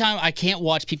 Anytime I can't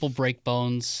watch people break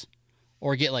bones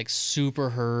or get like super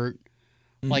hurt.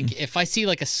 Like if I see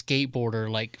like a skateboarder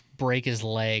like break his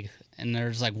leg and they're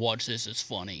just like, watch this, it's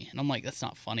funny. And I'm like, that's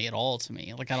not funny at all to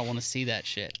me. Like I don't want to see that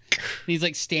shit. And he's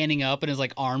like standing up and his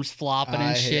like arms flopping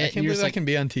and shit. I and can't you're believe just that like, can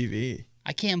be on TV.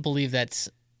 I can't believe that's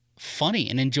funny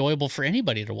and enjoyable for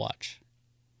anybody to watch.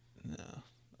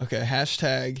 Okay,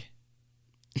 hashtag.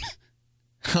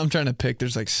 I'm trying to pick.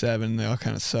 There's like 7. They all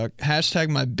kind of suck. Hashtag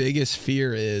my biggest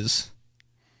fear is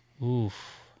Oof.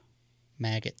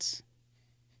 Maggots.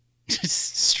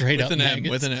 Just straight with up an M. maggots.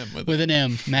 With an M. With an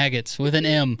M. Maggots. With an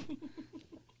M.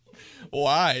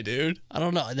 Why, dude? I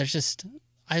don't know. There's just,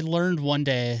 I learned one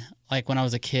day, like when I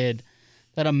was a kid,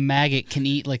 that a maggot can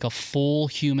eat like a full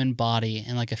human body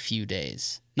in like a few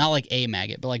days. Not like a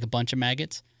maggot, but like a bunch of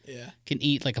maggots Yeah. can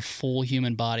eat like a full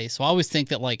human body. So I always think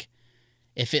that like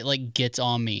if it like gets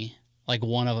on me, like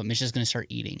one of them, it's just going to start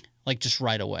eating like just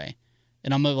right away.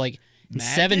 And I'm like, in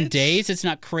 7 Maggots? days, it's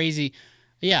not crazy.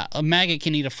 Yeah, a maggot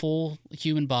can eat a full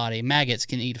human body. Maggots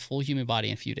can eat a full human body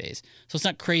in a few days. So it's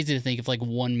not crazy to think if like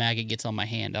one maggot gets on my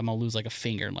hand, I'm going to lose like a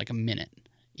finger in like a minute.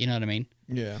 You know what I mean?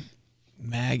 Yeah.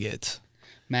 Maggots.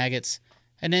 Maggots.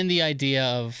 And then the idea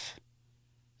of,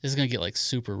 this is going to get like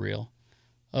super real,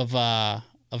 of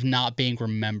not being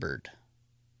remembered.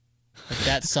 Like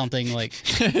that's something like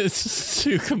It's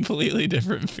 2 completely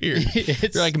different fears.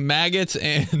 it's You're like maggots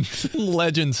and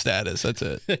legend status. That's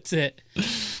it. that's it.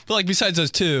 But like besides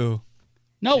those 2,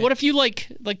 No, what if you like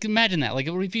imagine that? Like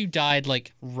what if you died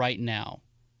like right now?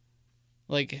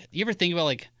 Like you ever think about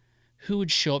like who would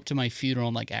show up to my funeral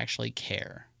and like actually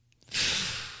care?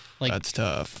 Like that's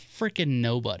tough. freaking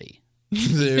nobody.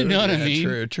 Dude, know what I yeah,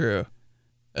 mean? True.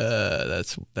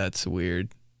 That's weird.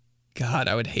 God,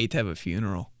 I would hate to have a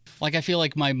funeral. Like I feel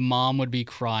like my mom would be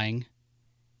crying.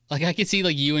 Like I could see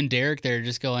like you and Derek there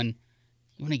just going,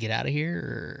 "You want to get out of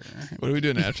here?" What are we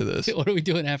doing after this? Or what are we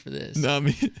doing after this? No, I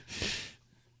mean,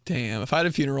 damn. If I had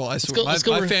a funeral, I swear, let's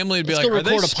go my family would be let's like, go "Are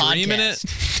they record a streaming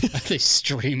podcast." it?" Are they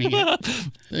streaming it?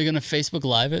 They're gonna Facebook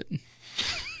Live it.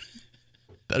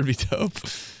 That'd be dope.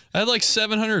 I had like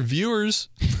 700 viewers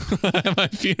at my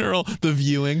funeral. The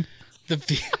viewing.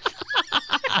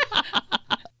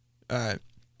 All right,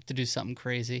 To do something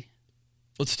crazy.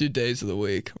 let's do days of the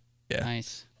week. Yeah.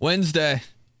 Nice. Wednesday.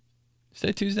 Is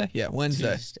today Tuesday? Yeah,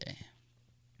 Wednesday. Tuesday.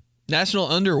 National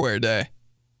Underwear Day.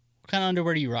 What kind of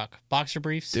underwear do you rock? Boxer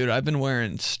briefs? Dude, I've been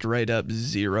wearing straight up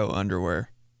zero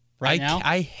underwear. Right now?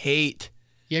 I hate.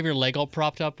 You have your leg all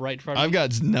propped up right in front of you? I've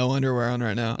got no underwear on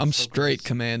right now. I'm straight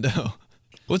commando.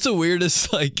 What's the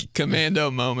weirdest like commando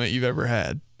moment you've ever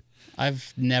had?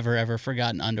 I've never ever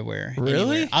forgotten underwear.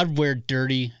 Really? Anywhere. I'd wear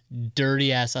dirty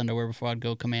ass underwear before I'd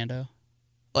go commando.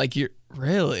 Like you're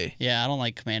really? Yeah, I don't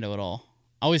like commando at all.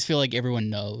 I always feel like everyone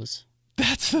knows.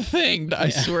 That's the thing. I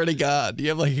swear to God, you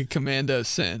have like a commando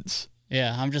sense.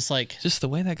 Yeah, I'm just like Just the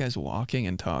way that guy's walking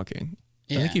and talking.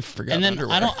 yeah. I think you forgot. And then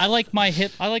underwear. I like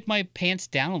my pants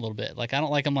down a little bit. Like I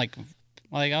don't like them like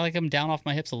I like them down off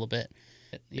my hips a little bit.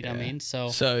 You know what I mean? So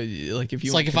like if you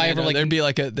it's like if I ever like there'd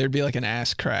be like an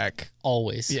ass crack.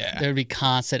 always. Yeah. There'd be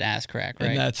constant ass crack,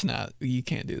 right? And that's not, you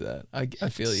can't do that. I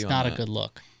feel you It's on not a that. good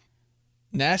look.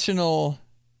 National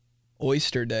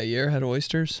Oyster Day. You ever had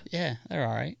oysters? Yeah, they're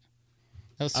all right.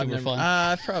 That was super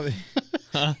fun. Probably.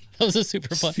 That was a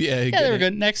super fun. Yeah, they were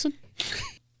good. Next one.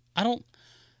 I don't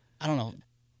know.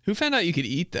 Who found out you could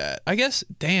eat that? I guess,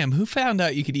 damn, who found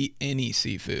out you could eat any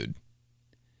seafood?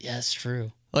 Yeah, it's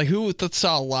true. Like, who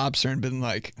saw a lobster and been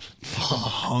like, I'm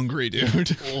hungry,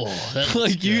 dude? Oh, that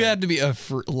Like, you had to be a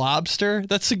lobster?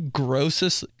 That's the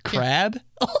grossest crab?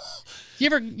 You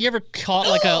ever caught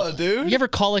like dude. You ever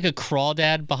caught like a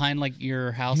crawdad behind like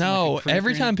your house? in, No, like, a creek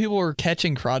every or time people were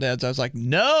catching crawdads, I was like,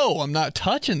 no, I'm not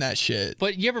touching that shit.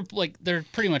 But you ever like they're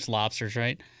pretty much lobsters,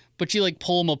 right? But you like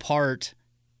pull them apart,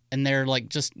 and they're like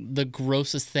just the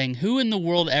grossest thing. Who in the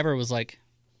world ever was like,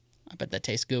 I bet that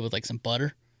tastes good with like some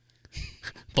butter,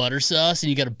 butter sauce,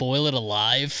 and you got to boil it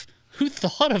alive? Who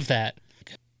thought of that?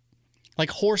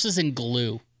 Like horses and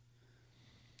glue.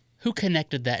 Who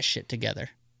connected that shit together?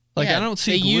 Like, Yeah, I don't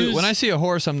see they glue. When I see a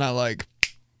horse, I'm not like,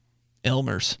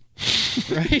 Elmer's.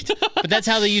 Right? But that's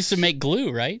how they used to make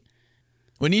glue, right?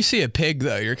 When you see a pig,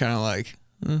 though, you're kind of like,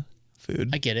 food.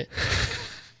 I get it.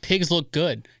 Pigs look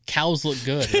good. Cows look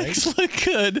good, right? Pigs look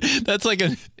good. That's like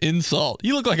an insult.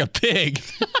 You look like a pig.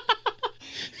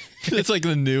 That's like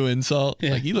the new insult.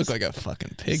 Yeah. Like, you look like a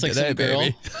fucking pig It's like today, some girl.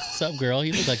 baby. What's up, girl?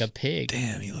 You look like a pig.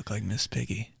 Damn, you look like Miss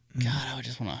Piggy. God, I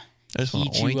just want to. I just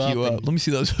want to Eat you oink you up up. and- Let me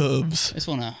see those hooves. I just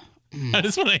want to. I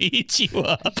just want to eat you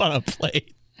up on a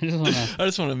plate. I just want to. I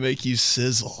just want to make you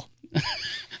sizzle.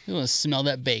 I want to smell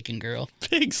that bacon, girl.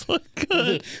 Pigs look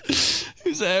good.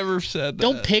 Who's ever said that?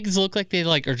 Don't pigs look like they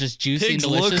like are just juicy Pigs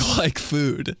and delicious? look like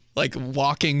food, like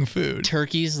walking food.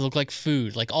 Turkeys look like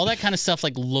food. Like all that kind of stuff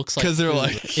like looks like 'Cause they're food.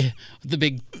 like- Yeah, the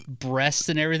big breasts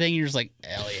and everything. You're just like,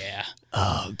 hell yeah.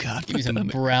 Oh God, Give me some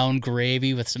brown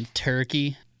gravy with some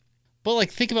turkey. But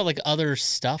like think about like other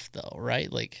stuff though, right?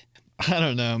 Like I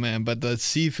don't know, man, but the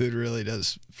seafood really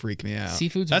does freak me out.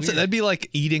 Seafood's weird. That'd be like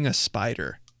eating a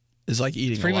spider. Is like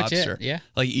eating pretty a much lobster. it. Yeah.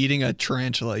 Like eating a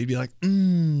tarantula. You'd be like,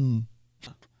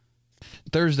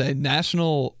 Thursday,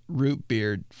 National Root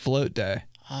Beer Float Day.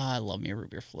 I love me a root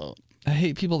beer float. I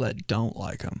hate people that don't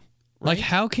like them. Right? Like,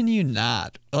 how can you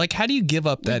not? Like, how do you give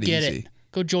up that Get easy? it.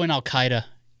 Go join Al Qaeda,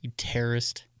 you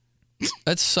terrorist.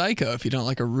 That's psycho if you don't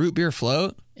like a root beer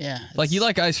float. Yeah. Like, you it's-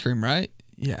 like ice cream, right?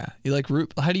 Yeah. You like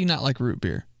root. How do you not like root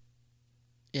beer?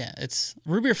 Yeah, it's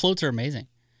root beer floats are amazing.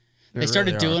 They They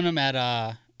started really are. doing them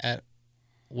at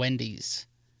Wendy's,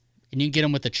 and you can get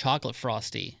them with the chocolate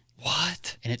frosty,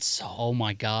 What? and it's so, oh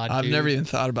my god, I've dude. never even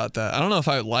thought about that. I don't know if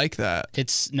I would like that.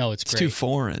 It's It's great. too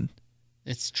foreign.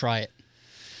 It's try it.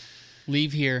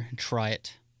 Leave here and try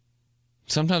it.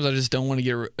 Sometimes I just don't want to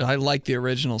get. I like the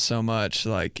original so much,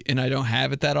 like, and I don't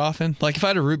have it that often. Like, if I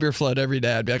had a root beer float every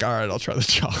day, I'd be like, all right, I'll try the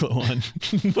chocolate one.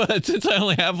 But since I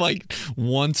only have like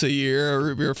once a year a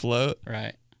root beer float,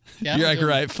 Right. Yeah. I you're don't like, do 'em-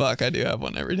 right? Fuck, I do have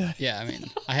one every day. Yeah, I mean,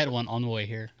 I had one on the way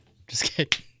here. Just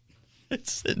kidding.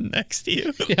 It's sitting next to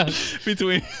you. Yeah.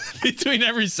 between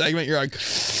every segment, you're like,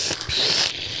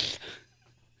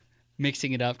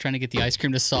 Mixing it up, trying to get the ice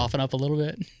cream to soften up a little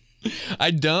bit. I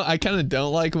kind of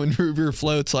don't like when root beer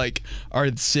floats like are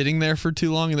sitting there for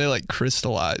too long and they like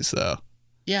crystallize though.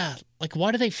 Yeah, like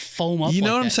why do they foam up? You know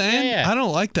like what I'm that? saying? Yeah, I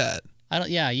don't like that. I don't.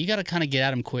 Yeah, you got to kind of get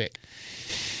at them quick.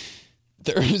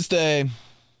 Thursday,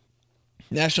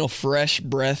 National Fresh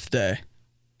Breath Day.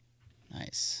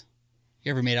 Nice.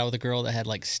 You ever made out with a girl that had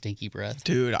like stinky breath?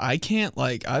 Dude, I can't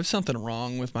I have something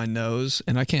wrong with my nose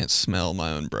and I can't smell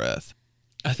my own breath.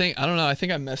 I don't know. I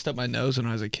think I messed up my nose when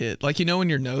I was a kid. Like, you know, when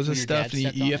your nose When is your stuffed dad and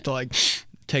stepped you on have it? to like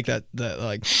take that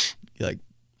like, you like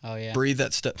Oh yeah. breathe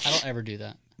that stuff. I don't ever do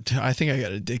that. Dude, I think I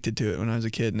got addicted to it when I was a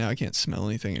kid. Now I can't smell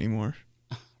anything anymore.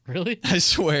 Really? I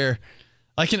swear.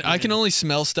 I can only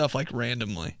smell stuff like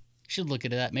randomly. You should look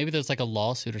into that. Maybe there's like a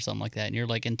lawsuit or something like that, and you're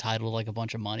like entitled to like a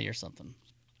bunch of money or something.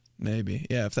 Maybe.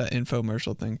 Yeah, if that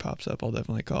infomercial thing pops up, I'll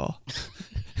definitely call.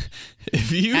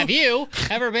 Have you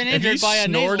ever been injured by a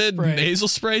snorted nasal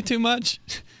spray too much?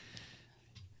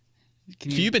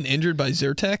 Have you been injured by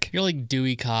Zyrtec? You're like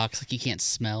Dewey Cox, like you can't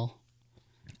smell.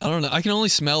 I don't know. I can only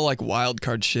smell like wild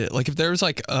card shit. Like if there was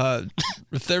like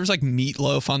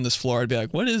meatloaf on this floor, I'd be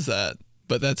like, what is that?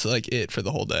 But that's like it for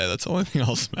the whole day. That's the only thing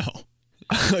I'll smell.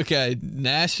 Okay,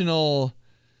 National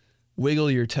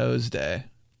Wiggle Your Toes Day.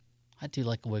 I do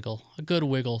like a wiggle. A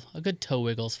good toe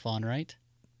wiggle's fun, right?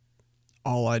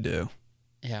 All I do.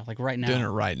 Yeah, like right now. Doing it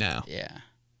right now. Yeah.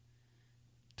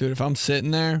 Dude, if I'm sitting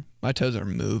there, my toes are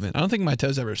moving. I don't think my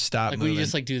toes ever stop moving. Like when you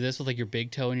just like do this with like your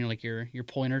big toe and your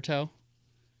pointer toe.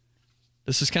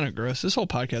 This is kind of gross. This whole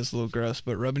podcast is a little gross,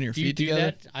 but rubbing your feet do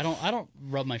together. That? I don't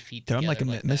rub my feet Dude, together. I'm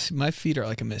like my feet are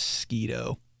like a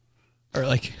mosquito. Or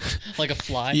like like a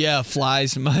fly? Yeah,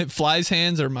 flies. My flies'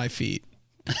 hands are my feet.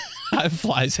 I have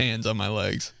flies' hands on my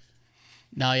legs.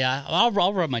 No, yeah. I'll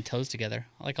rub my toes together.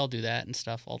 Like I'll do that and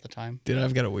stuff all the time. Dude,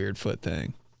 I've got a weird foot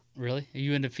thing. Really? Are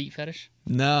you into feet fetish?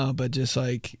 No, but just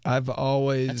like I've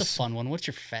always. That's a fun one. What's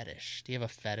your fetish? Do you have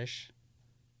a fetish?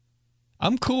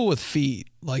 I'm cool with feet,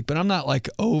 like, but I'm not like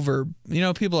over. You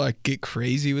know, people like get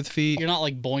crazy with feet. You're not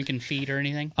like boinking feet or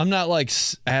anything. I'm not like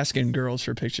asking girls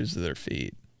for pictures of their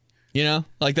feet. You know,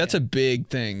 like that's a big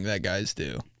thing that guys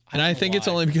do. And I think it's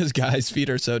only because guys' feet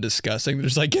are so disgusting. They're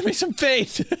just like, give me some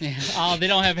feet. Yeah. Oh, they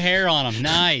don't have hair on them.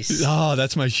 Nice. Oh,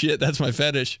 that's my shit. That's my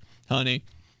fetish, honey.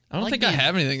 I don't think I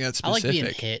have anything that's specific. I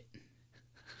like being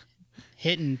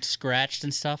hit and scratched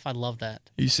and stuff. I love that.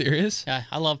 Are you serious? Yeah,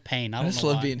 I love pain. I just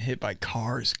love being hit by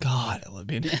cars. God, I love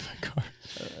being hit by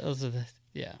cars.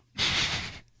 Yeah.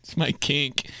 It's my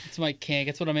kink. It's my kink.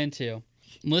 It's what I'm into.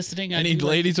 Listening. I need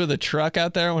ladies with a truck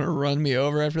out there want to run me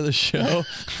over after the show.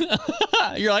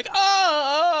 You're like,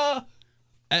 oh.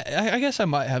 I guess I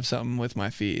might have something with my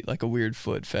feet, like a weird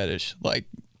foot fetish. Like,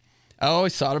 I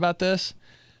always thought about this.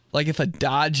 Like, if a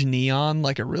Dodge Neon,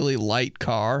 like a really light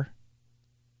car,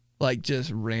 like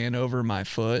just ran over my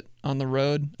foot on the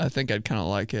road, I think I'd kind of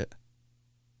like it.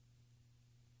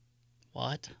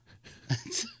 What?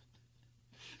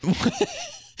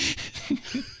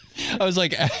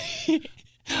 I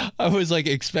was like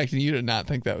expecting you to not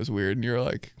think that was weird, and you're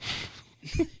like,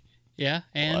 yeah,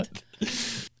 and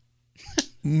what?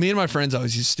 Me and my friends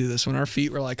always used to do this when our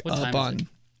feet were like up on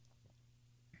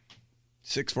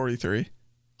 6:43.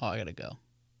 Oh, I gotta go.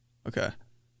 Okay.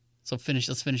 So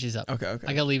let's finish these up. Okay.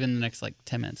 I gotta leave in the next like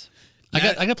 10 minutes. I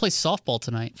gotta play softball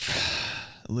tonight.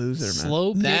 Loser, man.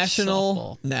 Slow pitch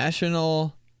softball.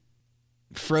 National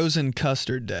Frozen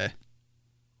Custard Day.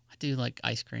 I do like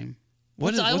ice cream.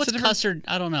 What's custard?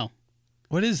 I don't know.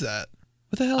 What is that?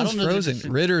 What the hell is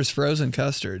frozen? Ritter's frozen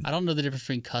custard. I don't know the difference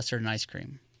between custard and ice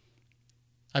cream.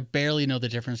 I barely know the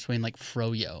difference between like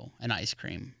froyo and ice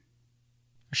cream.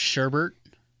 Or sherbet.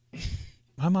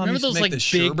 My mom used to make the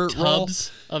sherbet roll.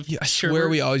 Of I swear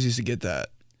we always used to get that.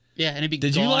 Yeah, and it'd be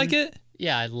Did you like it?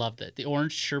 Yeah, I loved it. The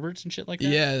orange sherbets and shit like that.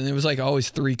 Yeah, and it was like always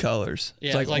 3 colors.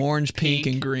 Yeah, it's like orange, pink,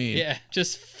 and green. Yeah,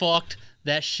 just fucked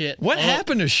that shit. What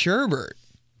happened to sherbet?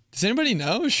 Does anybody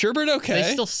know? Is sherbet okay?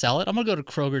 They still sell it. I'm gonna go to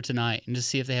Kroger tonight and just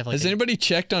see if they have like. Has anybody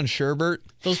checked on sherbet?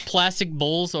 Those plastic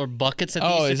bowls or buckets that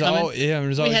they used to come in? Yeah,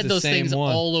 there's always we had the those same things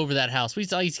one. all over that house.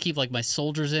 I used to keep like my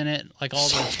soldiers in it, like all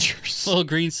the little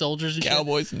green soldiers and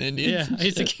cowboys and Indians. Yeah, I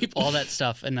used to keep all that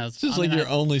stuff, and it's just like your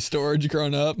only storage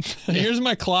growing up. Yeah. Here's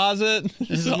my closet.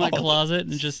 This is my closet,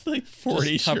 and just like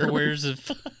 40 Tupperwares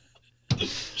of.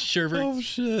 Sherbet. Oh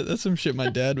shit, that's some shit my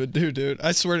dad would do, dude.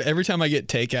 I swear, every time I get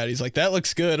takeout, he's like, "That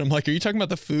looks good." I'm like, "Are you talking about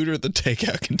the food or the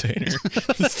takeout container?"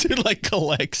 This dude like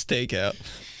collects takeout.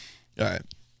 All right,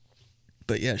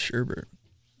 but yeah, sherbet.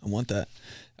 I want that.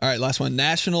 All right, last one.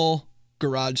 National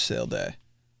Garage Sale Day.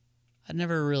 I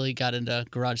never really got into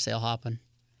garage sale hopping.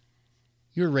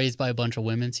 You were raised by a bunch of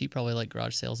women, so you probably like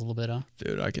garage sales a little bit, huh?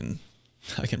 Dude, I can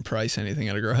price anything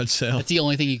at a garage sale. That's the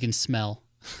only thing you can smell.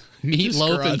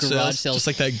 Meatloaf and garage sales. Just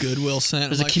like that Goodwill scent.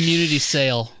 There's a community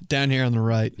sale. Down here on the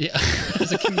right. Yeah.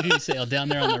 There's a community sale down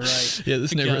there on the right. Yeah,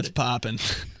 this neighborhood's popping.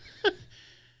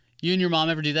 You and your mom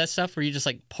ever do that stuff where you just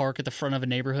like park at the front of a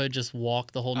neighborhood, just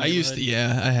walk the whole neighborhood?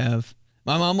 I have.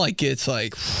 My mom like gets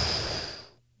like,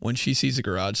 when she sees a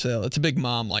garage sale, it's a big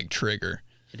mom like trigger.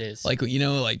 It is. Like, you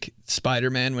know, like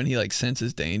Spider-Man, when he like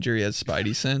senses danger, he has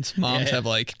Spidey sense. Moms have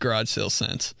like garage sale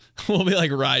sense. We'll be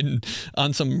like riding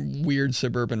on some weird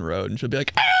suburban road and she'll be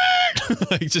like,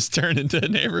 like just turn into a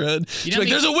neighborhood. She's like,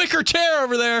 there's a wicker chair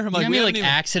over there. I'm like, how many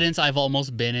accidents I've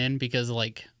almost been in because of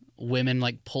like women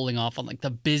like pulling off on like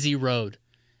the busy road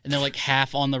and they're like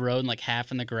half on the road and like half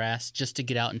in the grass just to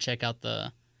get out and check out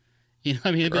the You know what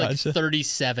I mean? It'd be like Garage sale.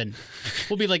 37.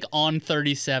 We'll be like on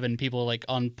 37, people like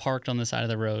parked on the side of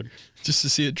the road. Just to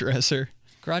see a dresser.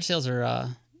 Garage sales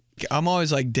are, I'm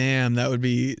always like, damn, that would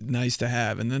be nice to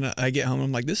have. And then I get home and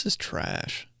I'm like, this is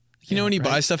trash. You know when you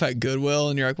buy stuff at Goodwill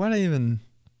and you're like, why did I even...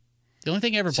 The only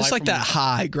thing I ever buy just like from that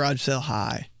high, garage sale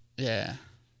high. Yeah.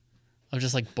 Of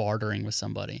just like bartering with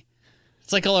somebody.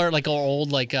 It's like our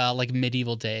old like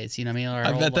medieval days, you know what I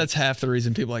mean? I bet that's half the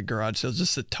reason people like garage sales,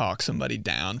 just to talk somebody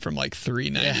down from like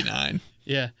 $3.99.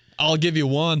 Yeah. I'll give you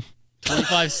one.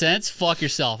 25 cents? Fuck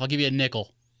yourself. I'll give you a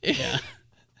nickel. Yeah.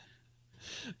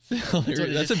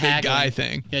 That's a big guy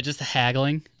thing. Yeah, just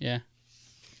haggling. Yeah.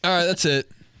 All right, that's it.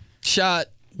 Shot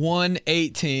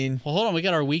 118. Well, hold on. We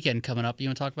got our weekend coming up. You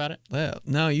want to talk about it? Yeah.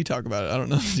 No, you talk about it. I don't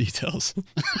know the details.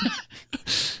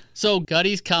 So,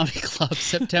 Gutty's Comedy Club,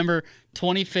 September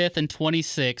 25th and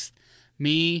 26th.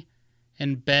 Me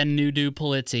and Ben Nudu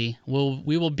Polizzi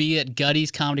we will be at Gutty's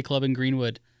Comedy Club in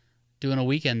Greenwood doing a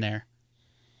weekend there.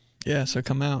 Yeah, so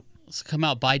come out. So come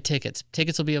out, buy tickets.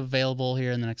 Tickets will be available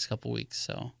here in the next couple weeks.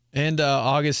 So. And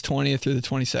August 20th through the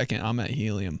 22nd, I'm at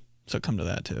Helium. So come to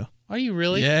that too. Are you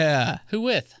really? Yeah. Who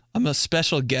with? I'm a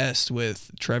special guest with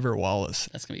Trevor Wallace.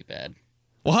 That's going to be bad.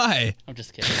 Why? I'm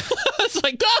just kidding. It's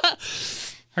like, ah!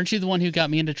 Aren't you the one who got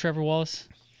me into Trevor Wallace?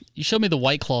 You showed me the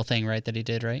White Claw thing, right, that he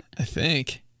did, right? I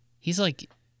think. He's like,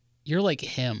 you're like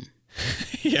him.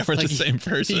 Yeah, we're like, the same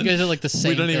person. You guys are like the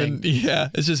same We don't thing. yeah,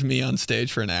 it's just me on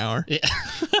stage for an hour. Yeah.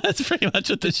 That's pretty much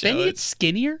what the show Ben is. gets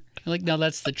skinnier? I'm like, no,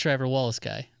 that's the Trevor Wallace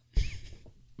guy.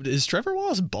 Is Trevor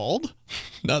Wallace bald?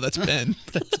 No, that's Ben.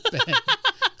 That's Ben.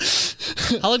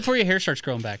 How long before your hair starts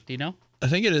growing back? Do you know? I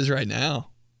think it is right now.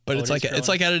 But Oh, it's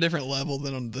like at a different level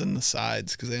than the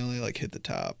sides because they only like hit the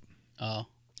top. Oh.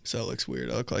 So it looks weird.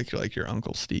 I look like your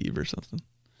Uncle Steve or something.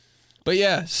 But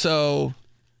yeah, so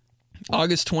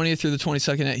August 20th through the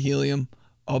 22nd at Helium,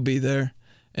 I'll be there.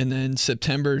 And then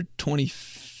September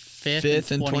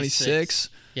 25th and 26th,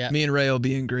 me and Ray will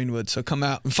be in Greenwood. So come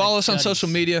out and follow us on social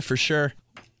media for sure.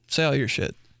 Say all your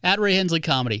shit. At Ray Hensley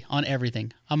Comedy on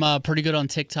everything. I'm pretty good on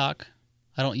TikTok.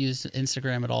 I don't use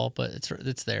Instagram at all, but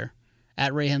it's there.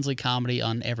 At Ray Hensley Comedy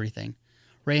on everything.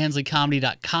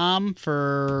 RayHensleyComedy.com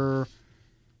for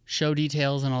show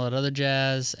details and all that other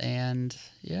jazz. And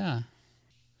yeah.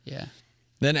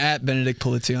 Then at Benedict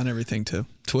Polizzi on everything too.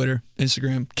 Twitter,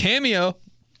 Instagram, Cameo,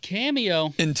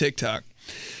 and TikTok.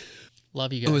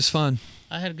 Love you guys. It was fun.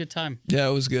 I had a good time. Yeah,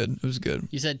 it was good. It was good.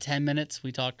 You said 10 minutes.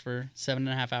 We talked for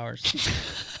 7.5 hours.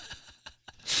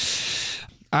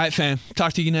 All right, fam.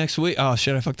 Talk to you next week. Oh,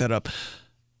 shit, I fucked that up.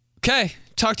 Okay,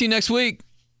 talk to you next week.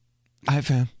 All right,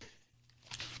 fam.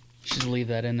 Should leave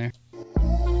that in there.